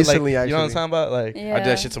 like, bro. Recently, like, actually. You know what I'm talking about? Like, I do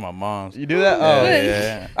that shit to my mom. You do that?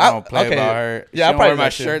 Yeah. I don't play about her. Yeah, I probably wear my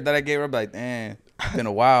shirt that I gave her. I'm like, damn, it's been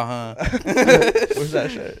a while, huh? Where's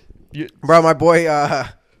that shirt? Bro, my boy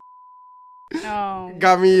No.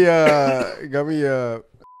 got me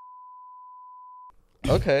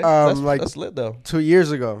okay. like, that's lit though. 2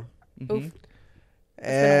 years ago. Mm-hmm.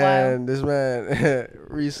 And this man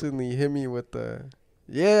recently hit me with the,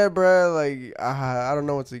 yeah, bro, like, I don't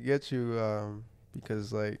know what to get you,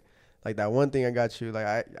 because like that one thing I got you,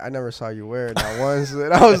 like, I never saw you wear it that once.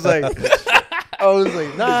 And I was like,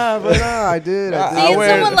 nah, I did. Seeing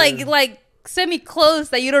someone like semi-close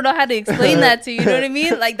that you don't know how to explain that to, you know what I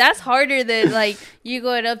mean? Like, that's harder than, like, you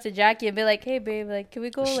going up to Jackie and be like, hey, babe, like, can we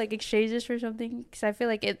go, like, exchange this for something? Because I feel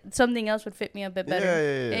like something else would fit me a bit better.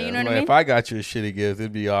 Yeah. You know what I mean? If I got you a shitty gift,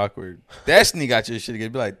 it'd be awkward. Destiny got you a shitty gift,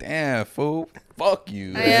 it'd be like, damn, fool, fuck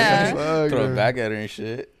you. Yeah. Throw it back at her and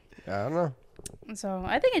shit. I don't know. So,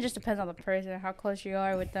 I think it just depends on the person, how close you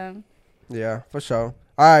are with them. Yeah, for sure.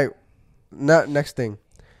 All right, next thing.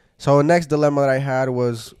 So, next dilemma that I had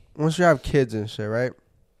was, once you have kids and shit, right?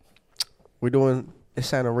 We're doing, is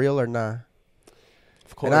Santa real or not?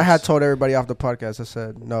 Of course. And I had told everybody off the podcast, I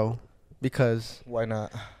said no, because why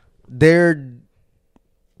not? Their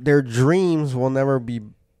dreams will never be,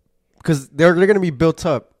 because they're going to be built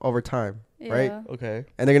up over time, right? Okay.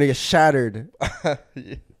 And they're going to get shattered.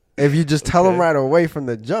 If you just tell them right away from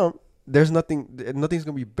the jump, nothing's going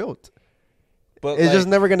to be built. But it's just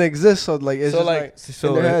never gonna exist. So like, it's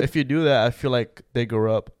so if you do that, I feel like they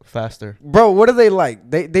grow up faster. Bro, what do they like?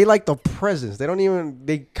 They like the presents. They don't even.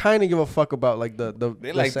 They kind of give a fuck about like the.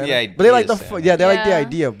 They like the idea. But they like the they like the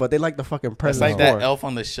idea, but they like the fucking presents. It's like that Elf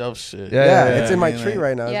on the Shelf shit. Yeah, it's in my tree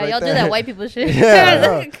right now. Yeah, y'all do that white people shit.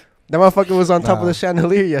 Yeah. That motherfucker was on top of the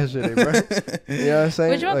chandelier yesterday, bro. You know what I'm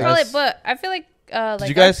saying? Which one call it? But I feel like our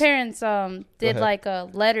parents did like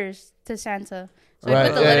letters to Santa. So we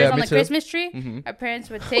put the letters on the Christmas tree. Mm-hmm. Our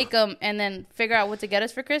parents would take them and then figure out what to get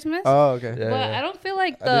us for Christmas. Oh, okay. But I don't feel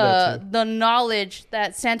like the knowledge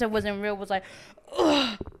that Santa wasn't real was like,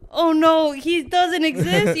 oh no, he doesn't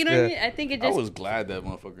exist. You know what I mean? I think it just. I was glad that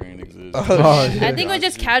motherfucker ain't exist. I think it was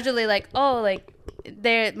just casually like,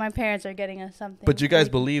 my parents are getting us something. But you guys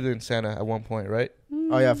believed in Santa at one point, right?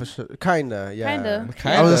 Oh yeah, for sure. Kinda.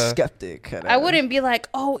 I was a skeptic. I wouldn't be like,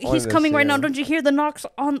 oh, he's coming right now. Don't you hear the knocks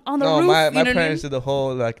on the roof? No, my parents did the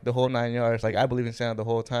whole 9 yards. Like I believe in Santa the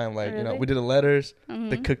whole time. Like really? We did the letters,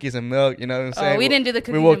 the cookies and milk. You know what I'm saying? Oh, we didn't do the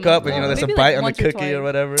cookies. We woke up and there's a bite on the cookie or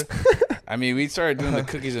whatever. I mean, we started doing the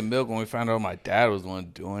cookies and milk when we found out my dad was the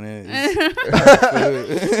one doing it.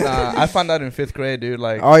 I found out in 5th grade, dude.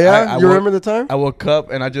 Like, oh yeah, you remember the time? I woke up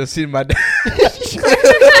and I just seen my dad.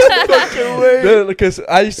 Because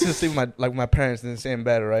I used to sleep with my parents in the same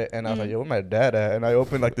bed, right? And I was like, yo, where my dad at? And I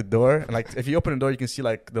opened like the door, and like if you open the door, you can see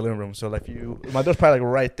like the living room. So like my door's probably like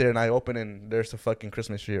right there, and I open and there's the fucking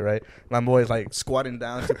Christmas tree, right? My boy's like squatting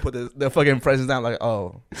down to put the fucking presents down. Like,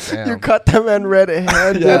 oh, damn. You cut them and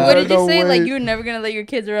red-handed. Yeah. What did you say? Like you're never gonna let your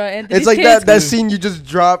kids around Anthony's It's like kids? that scene you just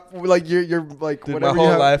drop, like you're like dude, my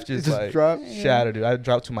whole life just like shattered, dude. I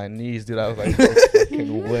dropped to my knees, dude. I was like, no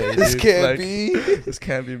fucking way, this dude. can't like, be. This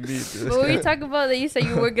can't be me, dude. But when you talk about that, you said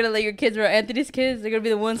you weren't gonna let your kids around Anthony's kids. They're gonna be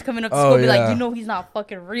the ones coming up to school and be like, he's not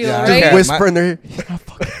fucking real, right? Just whisper in their ear,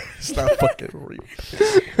 it's not fucking real.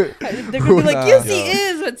 They're gonna be like, yes, he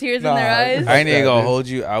is, with tears in their eyes. I ain't even gonna hold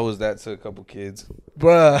you. I was that to a couple kids.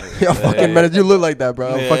 Bruh. You're fucking menace. You look like that,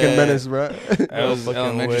 bro. I'm fucking menace, bro. I was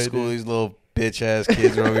elementary school. These little bitch ass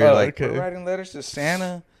kids were over here like, we're writing letters to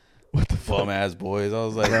Santa. What the bum ass boys? I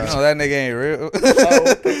was like, no, that nigga ain't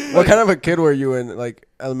real. What kind of a kid were you in, like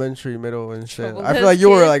elementary, middle, and shit? I feel like you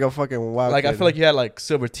were like a fucking wild. Like kid. I feel like you had like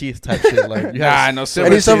silver teeth type shit. Like you had no silver.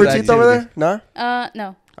 Any silver teeth over there? Nah.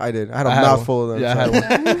 No. I did. I had a mouthful of them. Yeah, I had one.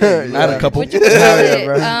 I had a couple.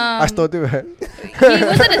 I still do it. He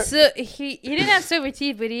wasn't he didn't have silver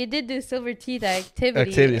teeth, but he did do silver teeth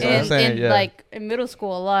activities in middle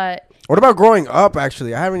school a lot. What about growing up?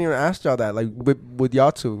 Actually, I haven't even asked y'all that. Like with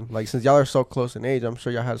y'all two, like since y'all are so close in age, I'm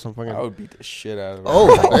sure y'all had some fucking. I would beat the shit out of him.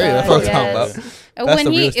 Oh, that's what I'm talking about. When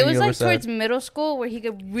it was like towards middle school where he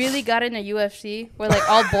really got into UFC, where like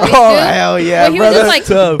all boys do. Oh hell yeah, he was just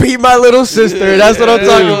like beat my little sister. That's what I'm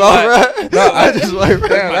talking about, bro. No, I just like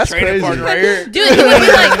damn, that's crazy. Right here. Dude, he would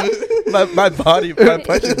be like. My body, my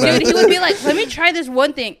punching bag. Dude, he would be like, let me try this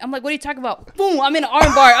one thing. I'm like, what are you talking about? Boom, I'm in an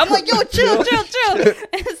arm bar. I'm like, yo, chill.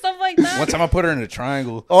 And stuff like that. One time I put her in a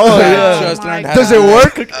triangle. Oh, yeah. Does it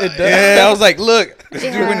work? It does. Yeah, I was like, look, this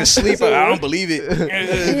dude went to sleep. I don't believe it.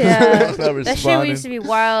 Yeah. That shit used to be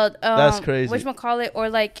wild. That's crazy. Whatchamacallit, or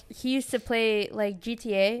like, he used to play like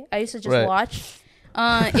GTA. I used to just watch.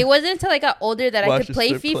 It wasn't until I got older that I could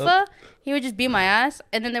play FIFA. Club. He would just beat my ass.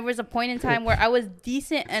 And then there was a point in time where I was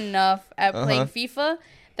decent enough at playing FIFA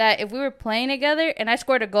that if we were playing together and I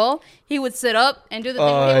scored a goal, he would sit up and do the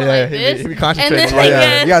thing like this. He'd be concentrating. And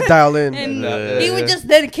then, you got to dial in. And he would just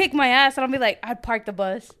then kick my ass and I'd be like, I'd park the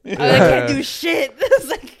bus. I can't do shit.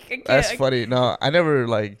 That's funny. No, I never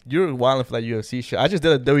you were wilding for that UFC shit. I just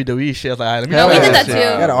did a WWE shit. I was like, let me we did that too.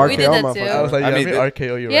 We did that too. I was like, let me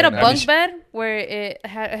RKO you. He had a bunk bed where it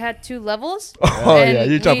had 2 levels. Oh yeah,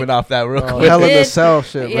 you're jumping off that real quick. Hell in the cell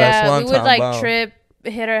shit, bro. Yeah, we would trip,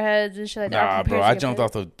 hit our heads and shit like that. Nah, bro, I jumped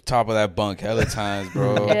off the top of that bunk hella times,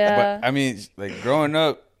 bro. Yeah. But I mean, like growing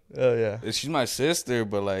up. Oh yeah, she's my sister,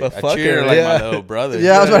 but like I treat her like my little brother.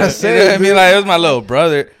 Yeah, I was about to say. You know what I mean, like it was my little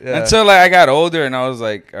brother until like I got older and I was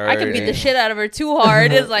like, all right, I could beat the shit out of her too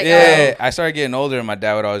hard. It's like, I started getting older and my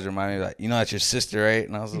dad would always remind me like, you know, that's your sister, right?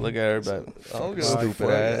 And I was like, look at her, but stupid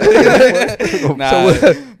ass.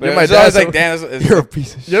 Nah, but my dad's like, damn, you're a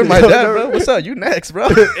piece of shit. You're my dad, bro. What's up? You next, bro?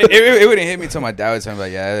 It wouldn't hit me till my dad would tell me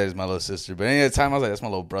like, yeah, that is my little sister. But any other time I was like, that's my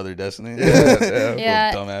little brother, Destiny.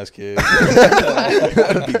 Yeah, dumbass kid.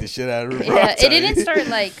 I beat the shit out of her, bro. Yeah, it didn't start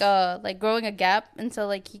like growing a gap until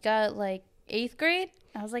like he got like 8th grade.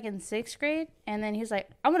 I was like in 6th grade, and then he was like,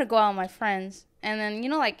 I'm gonna go out with my friends. And then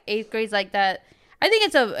like 8th grade's like that. I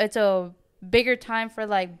think it's a bigger time for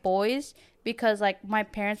like boys because like my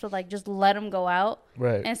parents would like just let them go out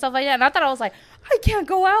and stuff like that. And I thought I was like, I can't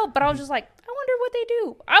go out, but I was just like, I wonder what they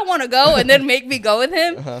do. I want to go, and then make me go with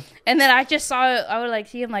him. And then I would like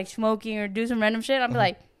see him like smoking or do some random shit. I'd be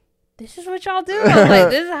like, this is what y'all do. I'm like,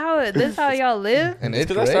 this is how y'all live. And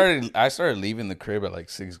it's because I started leaving the crib at like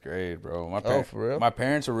 6th grade, bro. For real? My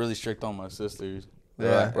parents are really strict on my sisters.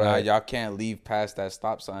 Yeah, right. Y'all can't leave past that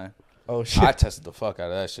stop sign. Oh shit! I tested the fuck out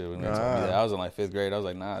of that shit when they told me that. I was in like 5th grade. I was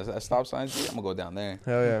like, nah, is that stop sign? I'm gonna go down there.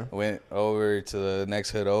 Hell yeah! I went over to the next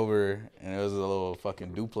hood over, and it was a little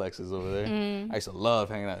fucking duplexes over there. I used to love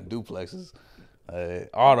hanging out in duplexes.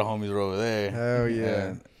 All the homies were over there. Hell yeah!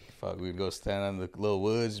 And fuck, we'd go stand on the little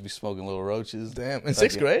woods, be smoking little roaches. Damn, in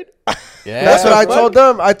 6th grade? Yeah, that's what I told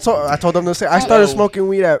them. I told them to say I started smoking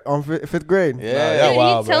weed on 5th grade. Yeah, dude,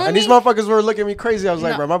 wow, bro. And these motherfuckers were looking at me crazy. I was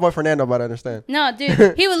like, bro, my boy Fernando about to understand. No,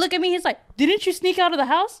 dude, he would look at me. He's like, didn't you sneak out of the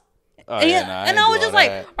house? And I was just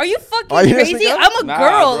like, are you fucking crazy? I'm a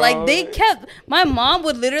girl. Bro. Like, my mom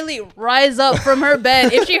would literally rise up from her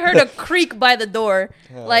bed if she heard a creak by the door.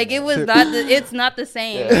 Like, it's not the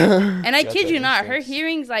same. And I kid you not, her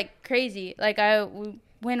hearing's like crazy. Like,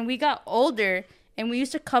 when we got older and we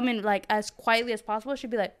used to come in like as quietly as possible,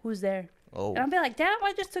 she'd be like, who's there? And I'd be like, damn,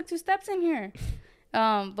 I just took 2 steps in here.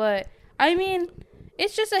 But I mean,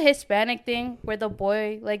 it's just a Hispanic thing where the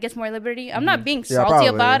boy like gets more liberty. I'm not being salty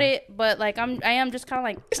about it, but like I am just kind of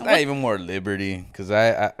like, it's not even more liberty, because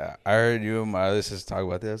I heard you and my other sister talk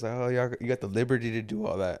about this. Like, oh, you got the liberty to do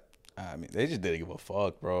all that. I mean, they just didn't give a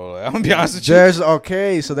fuck, bro. Like, I'm gonna be honest with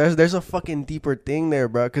you. So there's a fucking deeper thing there,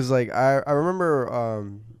 bro. Because like I remember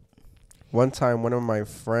one time one of my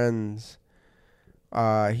friends,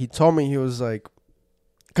 he told me, he was like,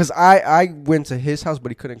 because I went to his house, but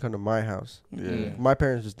he couldn't come to my house. Yeah. My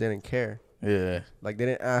parents just didn't care. Yeah. Like, they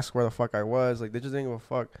didn't ask where the fuck I was. Like, they just didn't give a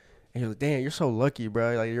fuck. And he was like, damn, you're so lucky,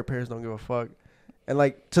 bro. Like, your parents don't give a fuck. And,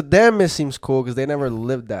 like, to them, it seems cool because they never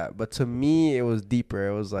lived that. But to me, it was deeper.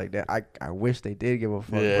 It was like, I wish they did give a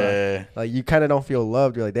fuck, bro. Like, you kind of don't feel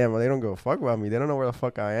loved. You're like, damn, bro, they don't give a fuck about me. They don't know where the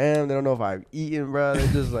fuck I am. They don't know if I've eaten, bro. They're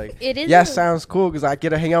just like, sounds cool because I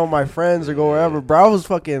get to hang out with my friends or go wherever. Bro, I was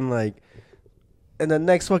fucking, like, in the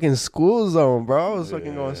next fucking school zone, bro. I was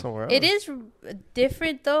fucking going somewhere else. It is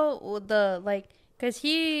different though, because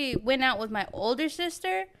he went out with my older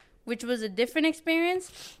sister, which was a different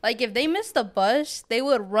experience. Like, if they missed the bus, they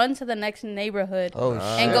would run to the next neighborhood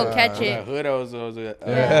and go catch it. Hood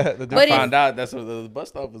But found out that's where the bus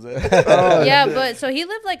stop was at. But so he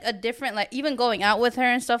lived like a different, like, even going out with her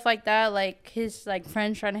and stuff like that, like his like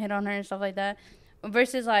friends trying to hit on her and stuff like that,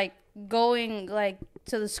 versus like going like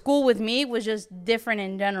to the school with me was just different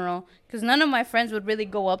in general, because none of my friends would really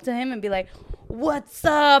go up to him and be like, what's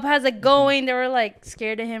up, how's it going? They were like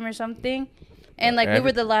scared of him or something. And like we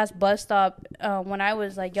were the last bus stop when I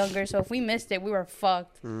was like younger, so if we missed it, we were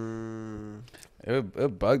fucked.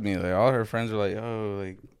 It bugged me. Like, all her friends were like, oh,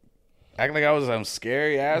 like, acting like I was some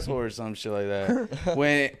scary asshole or some shit like that.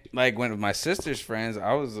 when with my sister's friends,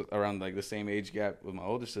 I was around like the same age gap with my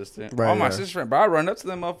older sister. Right, all my sister's friends, but I run up to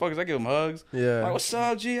them motherfuckers, I give them hugs. Yeah. Like, what's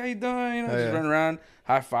up, G? How you doing? You know, just run around,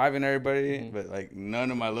 high-fiving everybody. But like,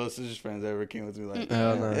 none of my little sister's friends ever came with me like,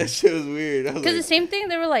 that shit was weird. Because the same thing,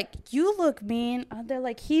 they were like, you look mean. They're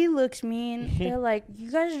like, he looks mean. They're like,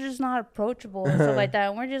 you guys are just not approachable and stuff like that.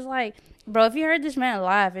 And we're just like, bro, if you heard this man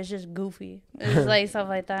laugh, it's just goofy. It's like stuff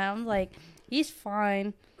like that. I'm like, he's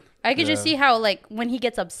fine. I could just see how, like, when he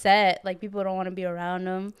gets upset, like, people don't want to be around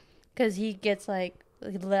him because he gets, like,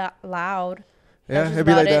 loud. Yeah, it'd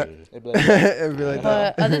be like that. It'd be like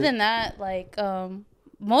that. But other than that, like,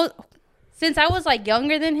 since I was, like,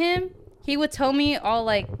 younger than him, he would tell me all,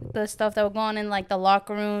 like, the stuff that would go on in, like, the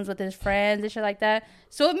locker rooms with his friends and shit like that.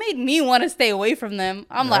 So it made me want to stay away from them.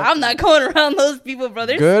 I'm like, I'm not going around those people, bro.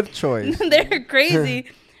 Good choice. They're crazy.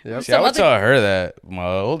 Yep. See, I would tell her that. My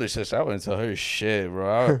older sister, I wouldn't tell her shit,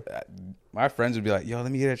 bro. My friends would be like, yo, let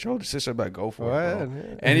me get at your older sister. I'd be like, go for it,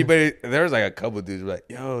 bro. Anybody, there was like a couple dudes like,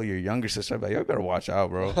 yo, your younger sister. I'd be like, yo, you better watch out,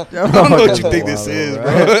 bro. I don't know what you think this is,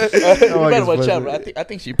 bro. You better watch out, bro. I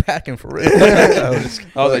think she packing for real. I was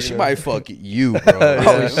like, she might fuck you, bro.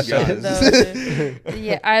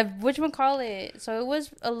 Whatchamacallit? So it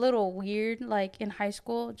was a little weird, like in high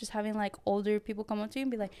school, just having like older people come up to you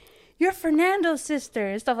and be like, you're Fernando's sister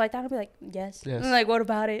and stuff like that. I'd be like, yes. And like, what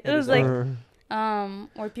about it? It was like,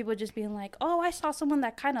 or people just being like, oh, I saw someone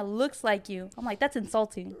that kind of looks like you. I'm like, that's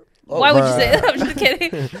insulting. Why would you say that? I'm just kidding.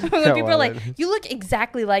 When people are like, you look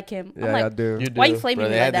exactly like him. I'm like, I do. Why are you flaming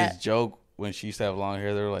me like that? They had this joke when she used to have long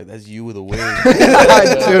hair. They were like, that's you with a wig. Dude,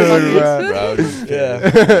 bro.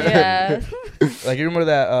 Yeah. Like, you remember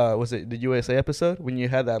that, was it the USA episode when you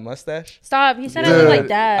had that mustache? Stop. He said I look like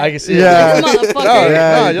that. I can see it.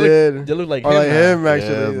 Motherfucker. You look like him. Like him, now.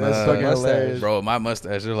 actually. Yeah, that's fucking hilarious. Bro, my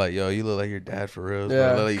mustache, they're like, yo, you look like your dad for real.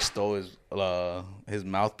 Yeah. Bro. Like he stole his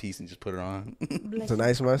mouthpiece and just put it on. It's a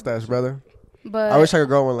nice mustache, brother. But I wish I could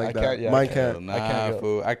grow one like that. Yeah, Mine I can't. Nah, I can't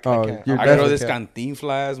fool. I Oh, can't. you're I grow definitely this can't.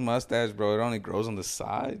 cantinflas mustache, bro. It only grows on the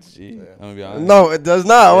sides. Gee, I'm gonna be honest. No, it does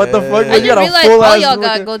not. What the fuck? I You got didn't a realize full all ass y'all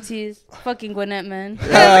got looking- goatees. Fucking Gwinnett, man.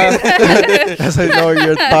 That's how you know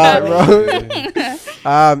your thought,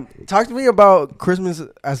 bro. Talk to me about Christmas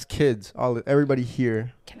as kids. Everybody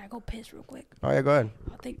here. Can I go piss real quick? Oh yeah, go ahead.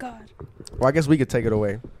 Oh, thank God. Well, I guess we could take it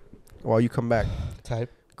away while you come back.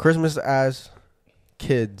 Type. Christmas as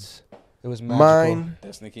kids. It was magical. Mine.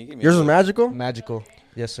 Destiny, can you give me Yours a was look? magical. Magical.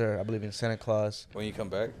 Yes, sir. I believe in Santa Claus. When you come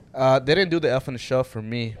back, They didn't do the elf on the shelf for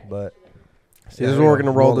me, but See, this is where we're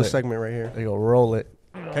gonna roll this segment right here. There you go. Roll it.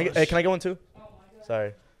 Can I get one too?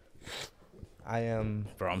 Sorry. I am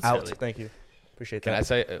bro, I'm out. silly. Thank you. Appreciate Can I that.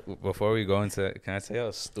 tell you, before we go into, can I tell you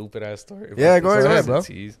a stupid ass story? Yeah, go ahead, Just bro. to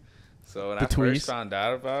tease. So when The I tweez. first found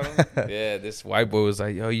out about him, yeah, this white boy was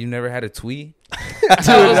like, yo, you never had a twee?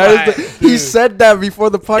 He said that before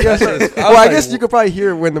the podcast started. Well, I like, guess you could probably hear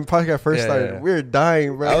it when the podcast first Yeah, started. yeah. We were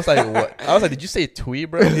dying, bro. I was like, what? I was like, did you say twee,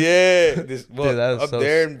 bro? Yeah. This, well, Dude, that is up so-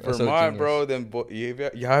 there in that's so Vermont, genius. bro, then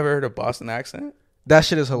y'all ever heard a Boston accent? That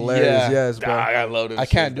shit is hilarious. Yeah. Yes, bro. I love them I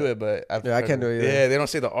can't shit, do it, but Yeah, I can't do it either. Yeah, they don't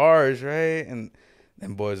say the R's, right? And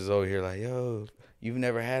them boys is over here like, yo, you've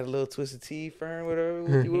never had a little twisted tea, Fern, whatever.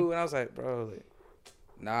 And I was like, bro, like,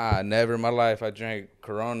 nah, never in my life. I drank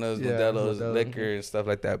Coronas, Yeah, Modelo's, Modelo. liquor, and stuff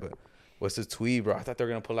like that. But what's the tweed, bro? I thought they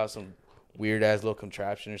were going to pull out some weird-ass little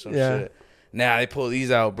contraption or some Yeah. shit. Nah, they pull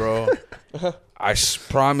these out, bro. I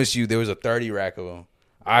promise you there was a 30 rack of them.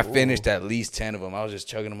 I finished at least 10 of them. I was just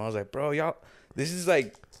chugging them. I was like, bro, y'all, this is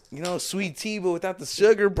like, you know, sweet tea, but without the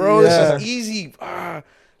sugar, bro. Yeah. This is easy.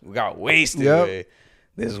 We got wasted. Yep. Man.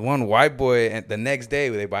 There's one white boy, and the next day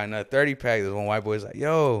they buy another 30 pack. There's one white boy's like,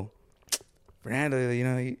 yo, Fernando, you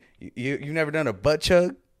know, you never done a butt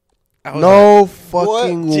chug? I was No like,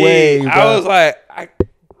 fucking Gee, way, bro. I was like,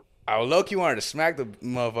 I low-key wanted to smack the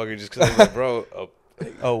motherfucker just because I was like, bro,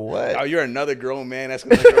 Oh, what? oh, you're another grown man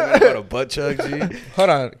asking another grown man about a butt chug, G. Hold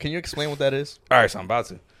on. Can you explain what that is? All right, so I'm about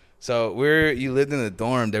to. So you lived in the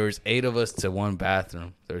dorm. There was 8 of us to one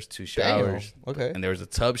bathroom. There was 2 showers. Damn. Okay. And there was a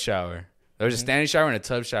tub shower. There was a standing shower and a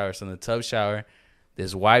tub shower. So in the tub shower,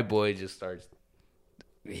 this white boy just starts.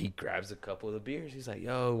 He grabs a couple of the beers. He's like,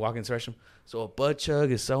 yo, walk into the restroom. So a butt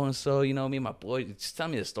chug is so-and-so. You know me, my boy. Just tell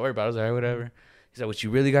me the story about it. I was like, all right, whatever. He's like, what you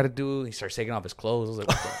really got to do? He starts taking off his clothes. I was like,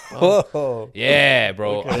 what the fuck? Whoa. Yeah,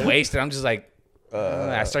 bro. I'm wasted. I'm just like,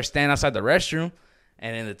 I start standing outside the restroom.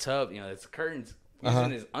 And in the tub, you know, it's curtains. He's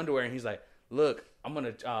in his underwear. And he's like, look, I'm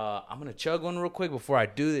gonna chug one real quick before I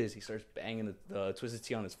do this. He starts banging the twisted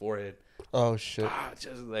tea on his forehead. Oh, shit.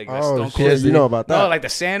 Just like Oh, Stone shit. Cold. You know about that. No, like the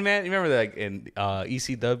Sandman. You remember like in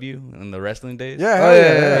ECW in the wrestling days? Yeah, Oh, hell yeah,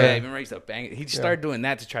 yeah, yeah. Yeah, remember he used to bang it. He just started doing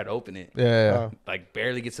that to try to open it. Yeah. Like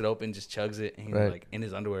barely gets it open, just chugs it. And he's Right. like in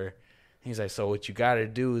his underwear. He's like, so what you got to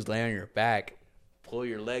do is lay on your back, pull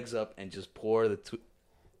your legs up, and just pour the.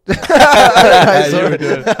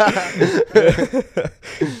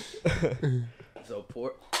 So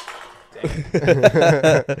pour.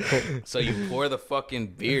 Dang. So you pour the fucking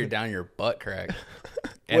beer down your butt crack,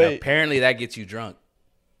 and Wait. apparently that gets you drunk.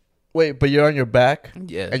 Wait, but you're on your back?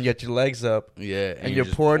 Yeah. And you got your legs up Yeah, And you're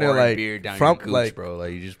just pouring it, like, beer down from, your gooch, like, bro.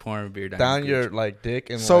 Like you just pouring beer down your your, gooch. like, dick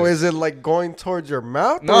and, So like, is it like going towards your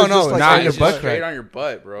mouth? No, or is no, just, it's like Nah, on on your it's your butt just crack. straight on your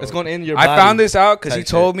butt, bro. it's going in your I body. found this out because he type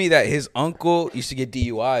told shit. me that his uncle used to get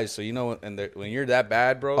DUIs. So you know, when you're that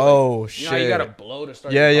bad, bro. Oh, like, you know how you shit. gotta blow to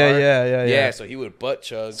start. Yeah, your yeah, car? yeah. Yeah, so he would butt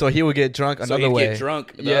chug. So he would get drunk So another he'd way. get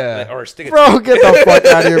drunk. Yeah. Or stick a Bro, get the fuck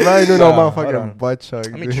out of here, man. I do no Nah, hold on. motherfucking butt chug.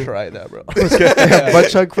 Let me dude. try that, bro. Butt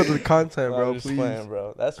chug for the content, bro. I'm just Please. playing,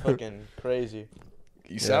 bro. That's fucking crazy.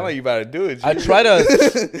 You sound like you about to do it. G. I try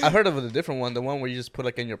to. I heard of a different one. The one where you just put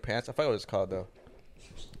like in your pants. I forgot what it's called though.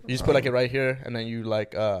 You just put like it right here, and then you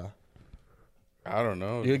like I don't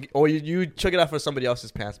know. you chug it out for somebody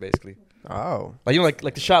else's pants, basically. Oh. Like you know,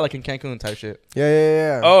 like the shot like in Cancun type shit.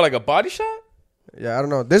 Yeah. Oh, like a body shot? Yeah, I don't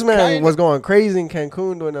know. This man Kinda. was going crazy in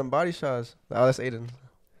Cancun doing them body shots. Oh, that's Aiden.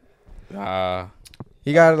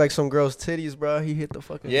 He got like some girl's titties, bro. He hit the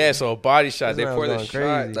fucking. Yeah, so a body shot. They pour the going shot.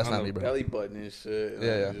 crazy. That's on not the me, bro. belly button and shit. And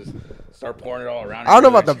Yeah. Just start pouring it all around. I don't know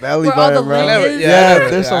about the belly Where all button, the bro. lint is? Yeah,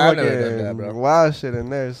 there's some I never done that, fucking bro. wild shit in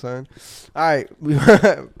there, son. All right,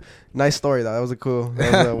 nice story though. That was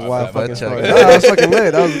a wild fucking story. check. That was fucking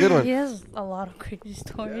lit. That was a good one. He has a lot of crazy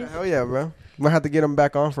stories. Hell yeah, bro. Might have to get him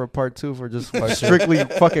back on for a part 2 for just strictly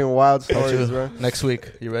fucking wild stories, bro. Next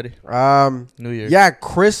week, you ready? New Year. Yeah,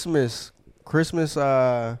 Christmas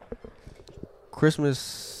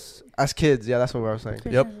as kids. Yeah, that's what I was saying.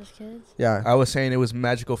 Yep. Christmas as kids. Yeah. I was saying it was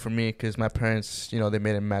magical for me because my parents, they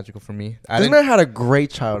made it magical for me. This man had a great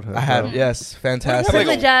childhood. I had, bro. yes, fantastic. Like a-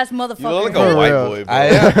 Privileged ass You look motherfucker. like For a white real. boy, bro. I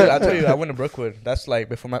am. I'll tell you, I went to Brookwood. That's like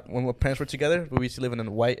before when my parents were together. We used to live in a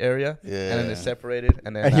white area, and then they separated.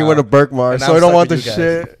 And then And he went to Berkmar, and so now he I'm don't stuck want the with you guys.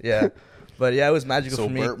 shit. Yeah, but yeah, it was magical So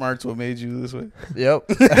for me. birthmarks what made you this way? Yep.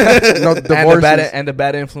 No divorces. and the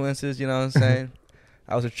bad influences. You know what I'm saying?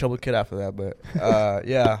 I was a troubled kid after that, but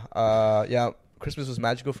yeah. Christmas was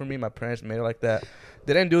magical for me. My parents made it like that.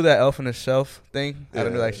 They didn't do that elf on the shelf thing. I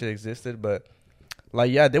didn't know that shit existed, but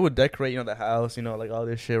like they would decorate, the house, like all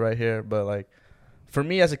this shit right here. But like for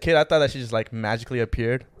me as a kid, I thought that shit just like magically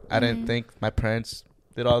appeared. I didn't think my parents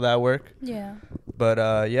did all that work. Yeah. But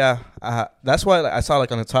that's why I saw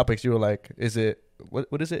like on the topics you were like, is it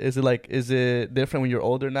what is it? Is it different when you're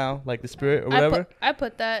older now, like the spirit or whatever? I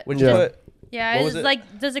put that. Would you put? Yeah, What it's was it?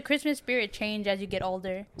 like, does the Christmas spirit change as you get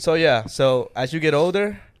older? So as you get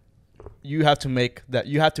older, you have to make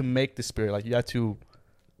the spirit, like you have to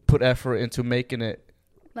put effort into making it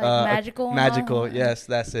Like magical? and Magical, all? yes,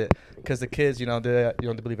 that's it. Because the kids, they don't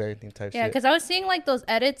believe anything type Yeah, shit. because I was seeing like those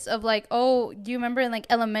edits of like, oh, do you remember in like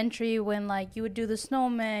elementary when like you would do the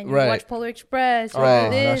snowman, you would watch Polar Express, you would Right. do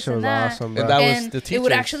this that shit was and that. awesome, And bro. that was And the it would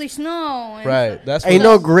teachers. actually snow. And Right, that's Ain't what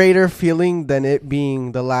no greater feeling than it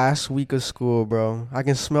being the last week of school, bro. I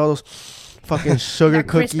can smell those fucking sugar That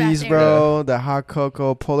crisp cookies, ass bro. The hot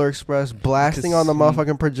cocoa, Polar Express blasting on the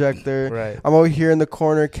motherfucking projector. Right. I'm over here in the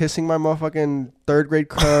corner kissing my motherfucking 3rd grade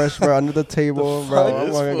crush, bro, under the table, bro.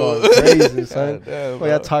 I'm fucking going crazy, son. What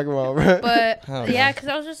y'all talking about, bro? But Hell yeah, no. because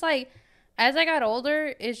I was just like, as I got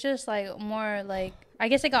older, it's just like more like, I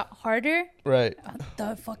guess it got harder. Right.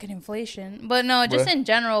 The fucking inflation. But no, just in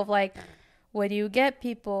general of like, what do you get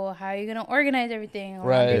people? How are you going to organize everything around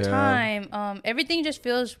Right. your Yeah. time? Everything just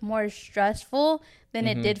feels more stressful than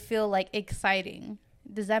it did feel like exciting.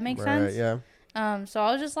 Does that make sense? Yeah. So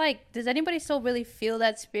I was just like, does anybody still really feel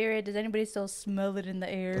that spirit? Does anybody still smell it in the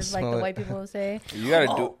air, like Smell the it. white people will say? You gotta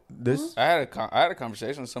do This. I had a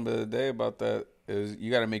conversation with somebody the other day about that. It was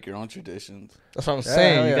you gotta make your own traditions. That's what I'm Yeah,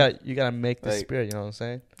 saying. hell You gotta make the Like- spirit. You know what I'm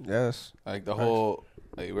saying? Yes. Like the whole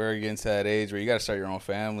we're getting to that age where you gotta start your own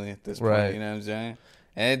family at this Right. point. You know what I'm saying?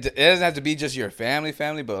 And it doesn't have to be just your family,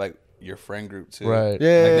 but like your friend group too. Right.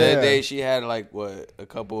 Yeah. Like the other day, she had like a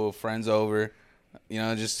couple of friends over,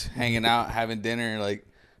 just hanging out, having dinner. Like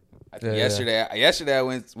I think yesterday I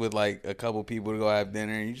went with like a couple people to go have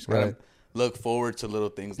dinner. And you just gotta Right. look forward to little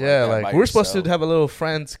things. Yeah, like that like by we're supposed yourself. to have a little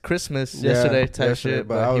friends Christmas yesterday type shit,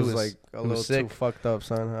 but I he was like a he little was too sick. fucked up,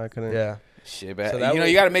 son. I couldn't. Yeah. Shit, but So that you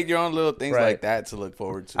was- got to make your own little things Right. like that to look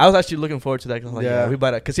forward to. I was actually looking forward to that. 'Cause I'm like, Yeah. we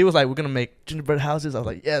about to, because he was like, we're gonna make gingerbread houses. I was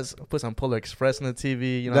like, yes, I'll put some Polar Express on the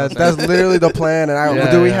TV. You know, That's literally the plan. And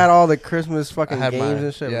Yeah, we yeah. had all the Christmas fucking I had games mine.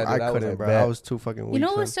 and shit. Yeah, dude, I I was couldn't, like, bro. bet. I was too fucking weak. You know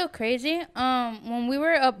son. what's so crazy? When we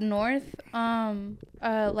were up north,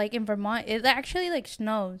 like in Vermont, it actually like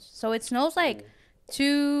snows. So it snows like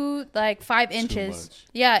 5 inches. much.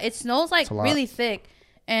 Yeah, it snows like a lot. really thick.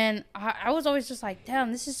 And I was always just like,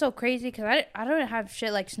 damn, this is so crazy because I don't have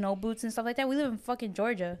shit like snow boots and stuff like that. We live in fucking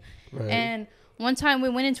Georgia. Right. And one time we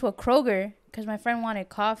went into a Kroger because my friend wanted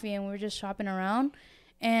coffee and we were just shopping around.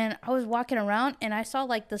 And I was walking around and I saw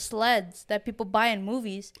like the sleds that people buy in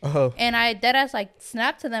movies. Oh. And I deadass like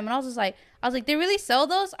snapped to them and I was like, they really sell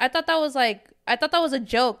those? I thought that was a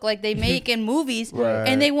joke, like they make in movies. Right.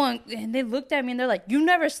 And they looked at me and they're like, "You've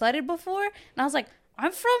never sledded before?" And I was like,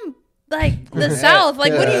 "I'm from like the South.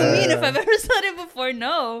 Like, what do you mean if I've ever sledded before?"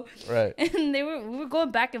 No. Right. And we were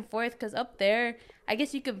going back and forth because up there, I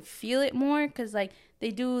guess you can feel it more because like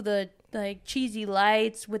they do the like cheesy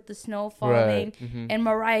lights with the snow falling and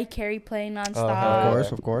Mariah Carey playing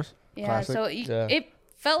nonstop. Of course. Yeah, Classic. so it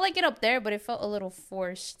felt like it up there, but it felt a little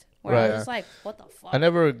forced. Where I was just like, what the fuck? I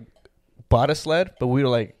never bought a sled, but we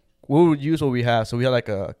would use what we have. So we had like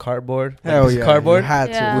a cardboard. Hell like yeah. Cardboard. You had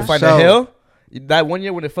Yeah. to. We find So- a hill. That one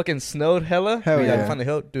year when it fucking snowed hella. Hell we yeah. find a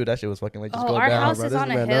hill. Dude, that shit was fucking like just Oh, go our down. house bro. is This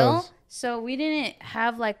on a man hill, knows. so we didn't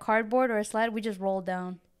have like cardboard or a sled. We just rolled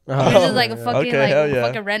down. It's just like a fucking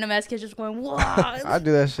fucking random ass kid just going, wow. I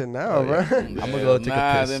do that shit now, bro. I'm gonna go take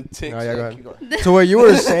a piss. Them ticks. So what you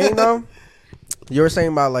were saying though, you were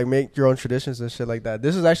saying about like make your own traditions and shit like that.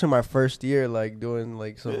 This is actually my first year like doing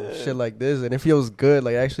like some shit like this, and it feels good.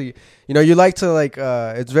 Like actually, you know, you like to like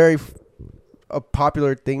it's very a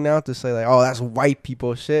popular thing now to say like, oh, that's white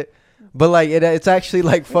people shit. But like it's actually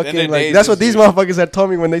like fucking like that's what these motherfuckers had told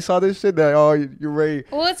me when they saw this shit. That oh, you're right.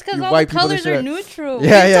 Well, it's because all the colors are neutral.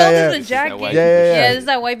 Yeah. The jacket. Yeah. This is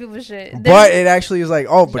that white people shit. But it actually is like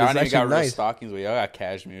but it's actually got nice. Stockings, but y'all got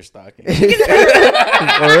cashmere stockings. For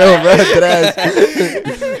real, bro.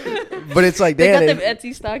 But it's like damn. They got them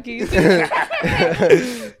Etsy stockings.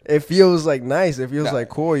 It feels like nice. It feels like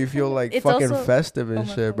cool. You feel like fucking festive and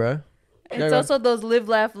shit, bro. It's also those live,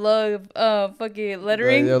 laugh, love, fucking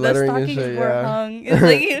lettering. The lettering stockings shit, were hung. It's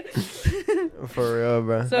like for real,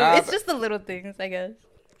 bro. So it's just the little things, I guess.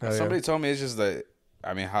 Somebody told me it's just that.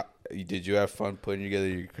 I mean, did you have fun putting together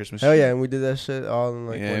your Christmas tree? Hell yeah, and we did that shit all in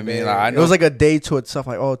like one day. Like, I know, it was like a day to itself.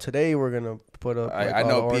 Like, oh, today we're gonna put up. Like, I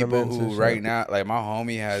know people who right now, like my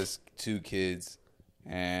homie has 2 kids,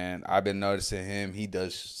 and I've been noticing him. He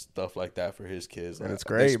does stuff like that for his kids. And it's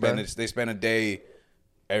great, They spend a day.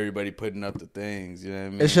 Everybody putting up the things, you know what I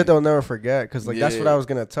mean? It's shit they'll never forget, because like that's what I was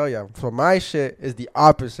gonna tell you. So my shit is the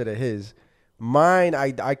opposite of his. Mine,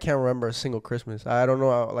 I can't remember a single Christmas. I don't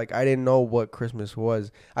know, like I didn't know what Christmas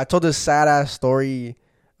was. I told this sad ass story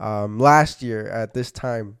last year at this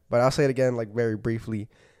time, but I'll say it again like very briefly.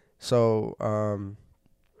 So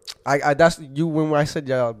I that's you when I said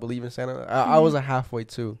I believe in Santa. I was a halfway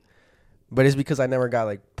too. But it's because I never got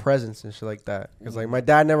like presents and shit like that. Because like my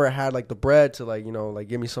dad never had like the bread to like, you know, like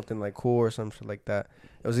give me something like cool or some shit like that.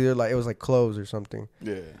 It was either like, it was like clothes or something.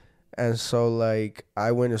 Yeah. And so like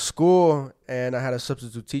I went to school and I had a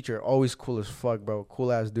substitute teacher, always cool as fuck, bro.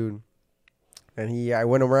 Cool ass dude. And I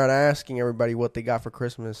went around asking everybody what they got for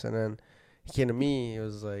Christmas. And then he came to me. He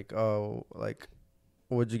was like, oh, like,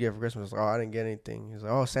 what'd you get for Christmas? Oh, I didn't get anything. He was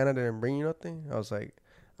like, oh, Santa didn't bring you nothing? I was like,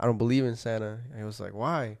 I don't believe in Santa. And he was like,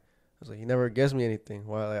 why? I was like, he never gives me anything.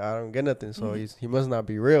 Well, like, I don't get nothing, so he must not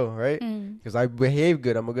be real, right? Because I behave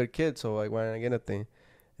good. I'm a good kid, so like, why didn't I get nothing?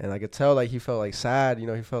 And I could tell like he felt like sad, you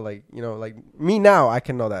know. He felt like, you know, like me now I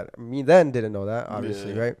can know that. Me then didn't know that,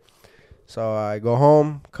 obviously, right? So I go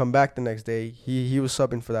home, come back the next day. He was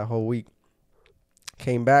subbing for that whole week.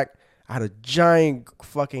 Came back, I had a giant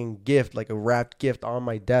fucking gift, like a wrapped gift on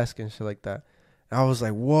my desk and shit like that. I was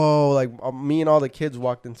like, whoa, like me and all the kids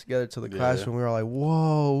walked in together to the classroom. We were like,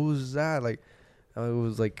 whoa, who's that? Like,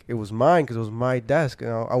 it was mine because it was my desk.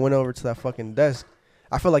 And I went over to that fucking desk.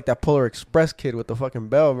 I felt like that Polar Express kid with the fucking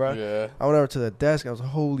bell, bro. Yeah. I went over to the desk. I was like,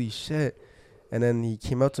 holy shit. And then he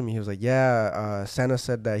came up to me. He was like, yeah, Santa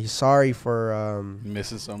said that he's sorry for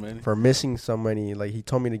missing so many. For missing so many. Like, he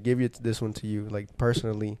told me to give this one to you, like,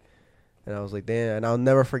 personally. And I was like, damn. And I'll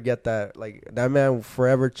never forget that. Like, that man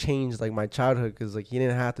forever changed, like, my childhood. Because, like, he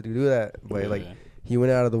didn't have to do that. But, like, he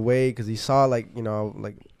went out of the way because he saw, like, you know,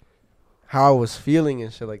 like, how I was feeling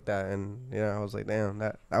and shit like that. And, you know, I was like, damn,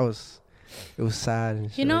 that was, it was sad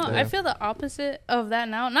and shit. You know, like I feel the opposite of that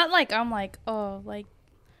now. Not like I'm like, oh, like,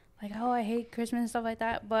 oh, I hate Christmas and stuff like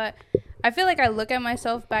that. But I feel like I look at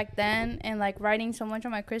myself back then and, like, writing so much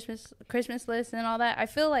on my Christmas list and all that. I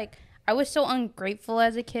feel like I was so ungrateful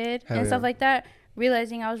as a kid and stuff like that,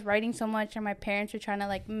 realizing I was writing so much and my parents were trying to,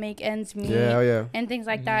 like, make ends meet and things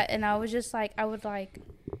like that. And I was just, like, I would, like,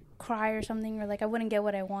 cry or something, or, like, I wouldn't get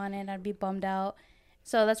what I wanted. I'd be bummed out.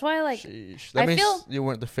 So that's why, like, that means you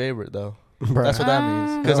weren't the favorite, though. That's what that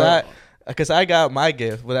means. Because I got my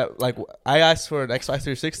gift. Like, I asked for an Xbox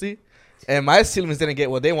 360. And my siblings didn't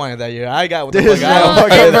get what they wanted that year. I got what the fuck I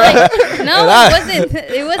wanted.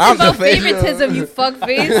 It wasn't about favoritism, you fuck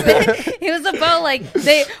face. It was about, like,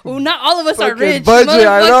 not all of us are rich. Budget,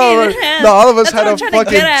 I know. No, all of us had a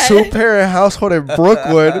fucking 2-parent household in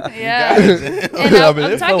Brookwood. Yeah. And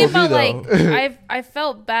I'm talking about, like, I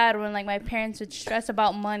felt bad when, like, my parents would stress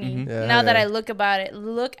about money. Now that I look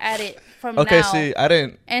at it from now. Okay, see, I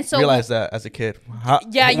didn't realize that as a kid. You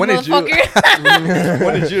motherfucker.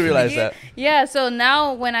 When did you realize that? Yeah, so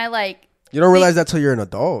now when I, like, you don't realize that till you're an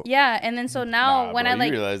adult. Yeah, and then so now when I,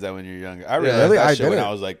 like, you realize that when you're younger. I realized that shit when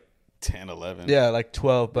I was like 10, 11. Yeah, like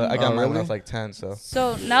 12, but I got mine when I was like 10,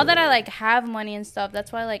 so now that I, like, have money and stuff,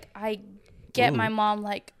 that's why, like, I get my mom,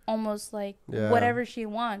 like, almost, like, whatever she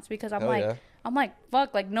wants, because I'm like, I'm like,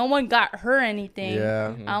 fuck, like no one got her anything. Yeah.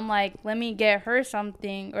 Mm-hmm. I'm like, let me get her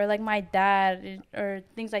something, or like my dad, or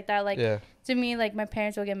things like that. Like to me, like my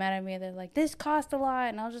parents will get mad at me. They're like, this cost a lot,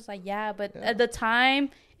 and I was just like, yeah, but at the time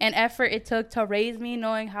and effort it took to raise me,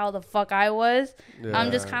 knowing how the fuck I was,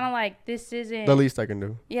 I'm just kind of like, this isn't the least I can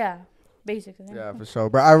do. Yeah, basically. Yeah, for sure.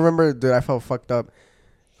 But I remember, dude, I felt fucked up.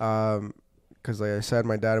 Because like I said,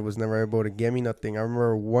 my dad was never able to get me nothing. I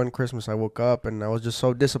remember one Christmas I woke up and I was just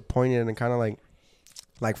so disappointed and kind of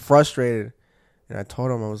like frustrated. And I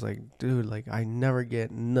told him, I was like, dude, like I never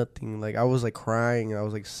get nothing. Like I was like crying and I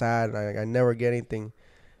was like sad. And I never get anything.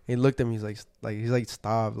 He looked at me. He's like,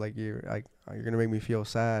 stop. Like you're gonna make me feel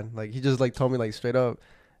sad. Like he just like told me like straight up.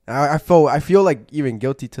 And I feel like even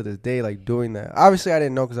guilty to this day, like doing that. Obviously I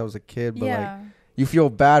didn't know because I was a kid, but like. You feel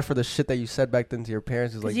bad for the shit that you said back then to your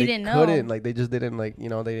parents. It's like they couldn't, like they just didn't, like, you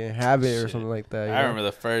know, they didn't have it or something like that. I remember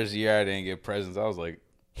the first year I didn't get presents. I was like,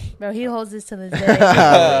 bro, he holds this to this day.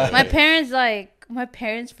 My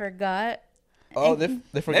parents forgot. Oh,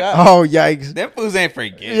 they forgot. Oh, yikes. Them fools ain't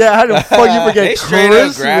forget. Yeah, how the fuck you forget They straight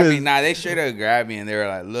Christmas? up grabbed me. Nah, they straight up grabbed me and they were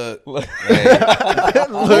like, look. We'll be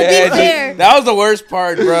fair. That was the worst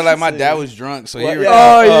part, bro. Like, my dad was drunk, so he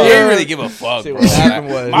didn't really give a fuck, bro.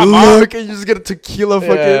 My mom, look, and you just get a tequila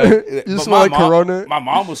fucking, you smell like Corona. My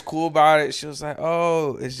mom was cool about it. She was like,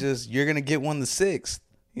 oh, it's just, you're going to get one the 6th.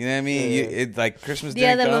 You know what I mean? It's like Christmas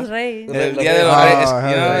Day. Dia de los Reyes.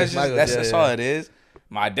 That's all it is.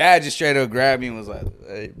 My dad just straight up grabbed me and was like,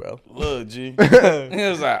 hey, bro, look, G. He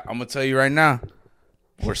was like, I'm going to tell you right now,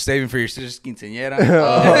 we're saving for your sister's quinceañera.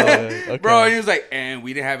 Okay. Bro, and he was like, and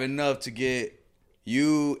we didn't have enough to get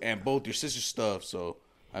you and both your sister's stuff. So,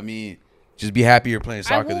 I mean, just be happy you're playing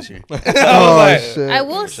soccer this year. Shit. I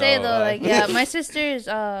will say, though, like, yeah, my sister's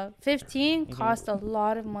 15 cost a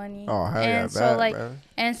lot of money. Oh, hell yeah. And so, like,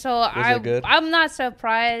 and so I'm not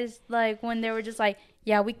surprised, like, when they were just like,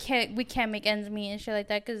 yeah, we can't make ends meet and shit like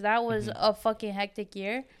that, because that was a fucking hectic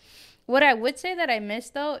year. What I would say that I miss,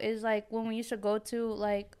 though, is like when we used to go to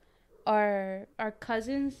like our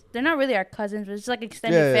cousins. They're not really our cousins, but it's like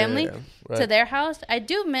extended family to their house. I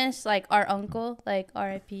do miss like our uncle, like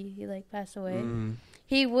R.I.P. He like passed away.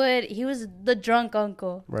 He was the drunk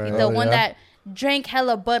uncle, the one that drank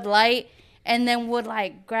hella Bud Light. And then would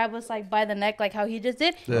like grab us like by the neck, like how he just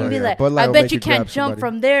did, and be like, "I bet you can't jump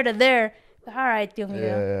from there to there." All right, Tío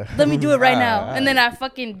Miguel. Let me do it right now. And then I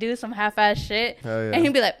fucking do some half-ass shit. And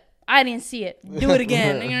he'd be like, I didn't see it. Do it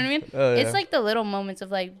again. You know what I mean? It's like the little moments of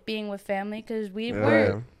like being with family, because we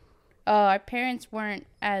weren't, our parents weren't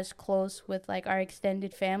as close with like our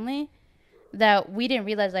extended family, that we didn't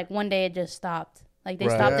realize like one day it just stopped. Like they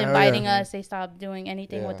stopped inviting us. They stopped doing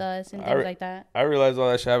anything with us and things like that. I realized all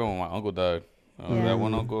that shit happened when my uncle died. That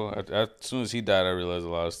one uncle, as soon as he died, I realized a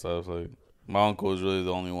lot of stuff. Like, my uncle was really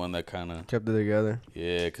the only one that kind of kept it together.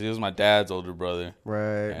 Yeah, because he was my dad's older brother.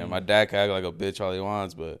 Right. And my dad can act like a bitch all he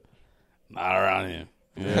wants, but not around him.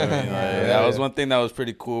 You know what I mean? Like, that was one thing that was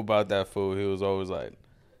pretty cool about that fool. He was always like, you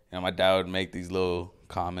know, my dad would make these little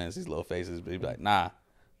comments, these little faces, but he'd be like, nah,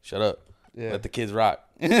 shut up. Let the kids rock.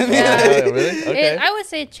 Really? Okay. I would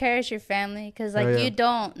say cherish your family, because like you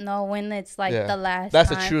don't know when it's like the last That's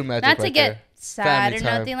time. a true magic. Not to right get there. sad Family or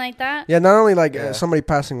time. nothing like that. Yeah, not only like somebody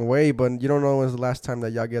passing away, but you don't know when's the last time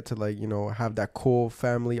that y'all get to like, you know, have that cool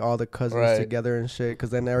family, all the cousins together and shit.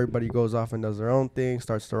 Because then everybody goes off and does their own thing,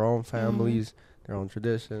 starts their own families, their own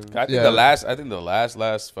traditions. I think the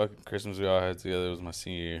last fucking Christmas we all had together was my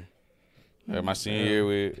senior year. My senior year,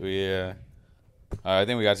 we I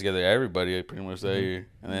think we got together everybody pretty much that year,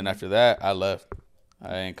 and then after that I left.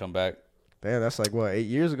 I ain't come back. Damn, that's like what, 8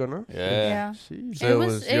 years ago, no? Yeah. So it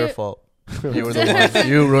was your fault. You were the one.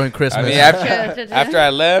 You ruined Christmas. I mean, after I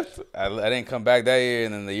left, I didn't come back that year,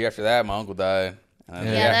 and then the year after that, my uncle died. And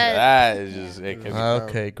then after that, it just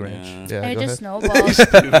okay, Grinch. Yeah, it just snowballed.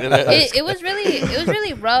 it was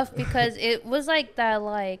really rough, because it was like that,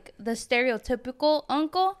 like the stereotypical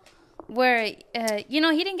uncle, where you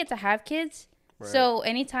know, he didn't get to have kids. Right. So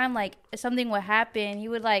anytime like something would happen, he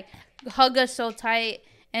would like hug us so tight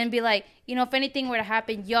and be like, you know, if anything were to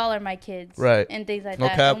happen, y'all are my kids, right? And things like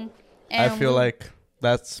that. Cap. I feel like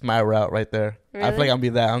that's my route right there. Really? I feel like I'm gonna be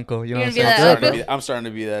that uncle. You know what I'm saying? I'm starting to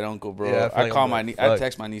be that uncle, bro. Yeah, I call I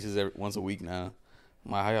text my nieces once a week now.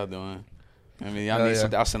 I'm like, how y'all doing? I mean, y'all need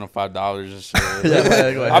something. I'll send them $5 and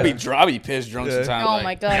shit. I'll be pissed drunk sometimes. Oh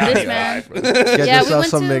my god, this man. Get yourself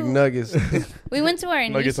some McNuggets. We went to our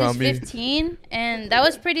niece's 15, and that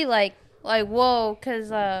was pretty like whoa,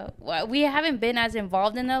 because we haven't been as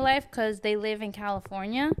involved in their life because they live in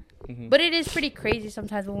California. But it is pretty crazy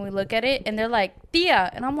sometimes when we look at it, and they're like,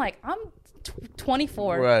 Tia, and I'm like, I'm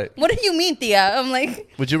 24. Right. What do you mean, Tia? I'm like.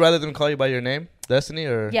 Would you rather them call you by your name, Destiny,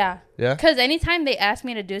 or? Yeah. Yeah. Because anytime they ask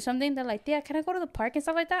me to do something, they're like, Tia, can I go to the park and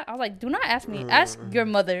stuff like that? I was like, do not ask me. Ask your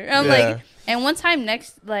mother. I'm like, and one time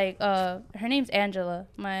her name's Angela,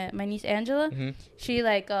 my niece Angela. Mm-hmm. She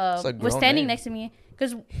was standing next to me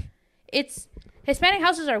because Hispanic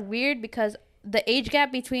houses are weird because the age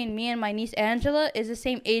gap between me and my niece Angela is the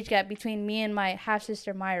same age gap between me and my half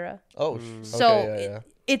sister Myra. Oh, so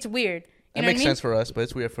it's weird. It makes sense for us, but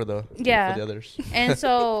it's weird for the others. And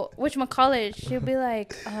so, whatchamacallit, she'll be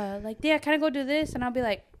like, yeah, can I go do this? And I'll be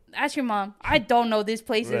like, ask your mom. I don't know these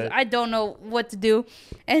places. Right. I don't know what to do.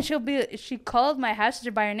 And she called my half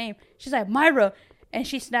sister by her name. She's like, Myra. And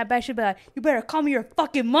she snapped back. She'd be like, you better call me your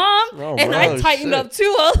fucking mom. Oh, and I tightened up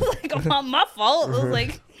too. I was like, oh, my fault. I was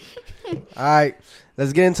like. All right.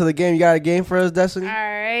 Let's get into the game. You got a game for us, Destiny? All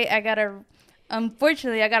right.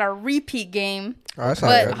 Unfortunately, I got a repeat game. Oh, that's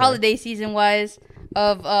but good, holiday season wise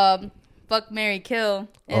of Fuck, Marry, Kill.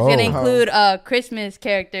 It's going to include Christmas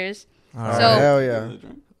characters. Right. So, hell yeah.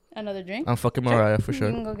 Another drink? I'm fucking Mariah for sure.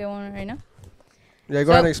 You can go get one right now. Yeah,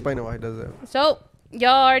 go ahead and explain it why he does that. So,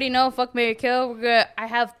 y'all already know Fuck, Marry, Kill. I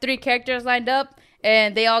have 3 characters lined up,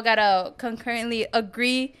 and they all got to concurrently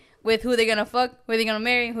agree with who they're going to fuck, who they're going to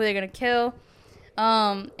marry, who they're going to kill.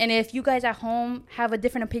 And if you guys at home have a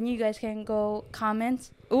different opinion, you guys can go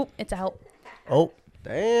comment. Oop, it's out. Oh.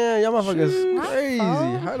 Damn, y'all motherfuckers crazy.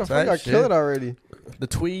 How the fuck I kill it already? The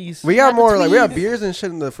tweez. We got more, we have beers and shit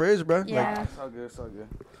in the fridge, bro. Yeah. It's all good, it's all good.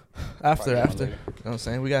 After. You know what I'm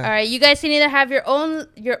saying? We got. All right, you guys can either have your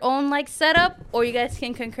own like setup, or you guys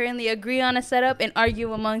can concurrently agree on a setup and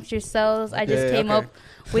argue amongst yourselves. I just came up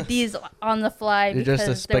with these on the fly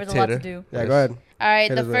because there was a lot to do. Yeah, go ahead. All right,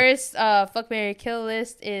 the first Fuck, Marry, Kill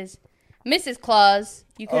list is Mrs. Claus.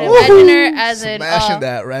 You can imagine her as an smashing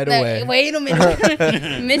that right away. Wait a minute.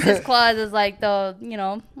 Mrs. Claus is like the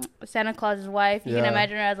Santa Claus's wife. You can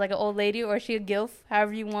imagine her as like an old lady, or she a gilf,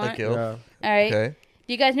 however you want. A gilf. All right. Okay.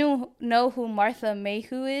 Do you guys know who Martha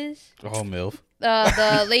Mayhew is? Oh, MILF.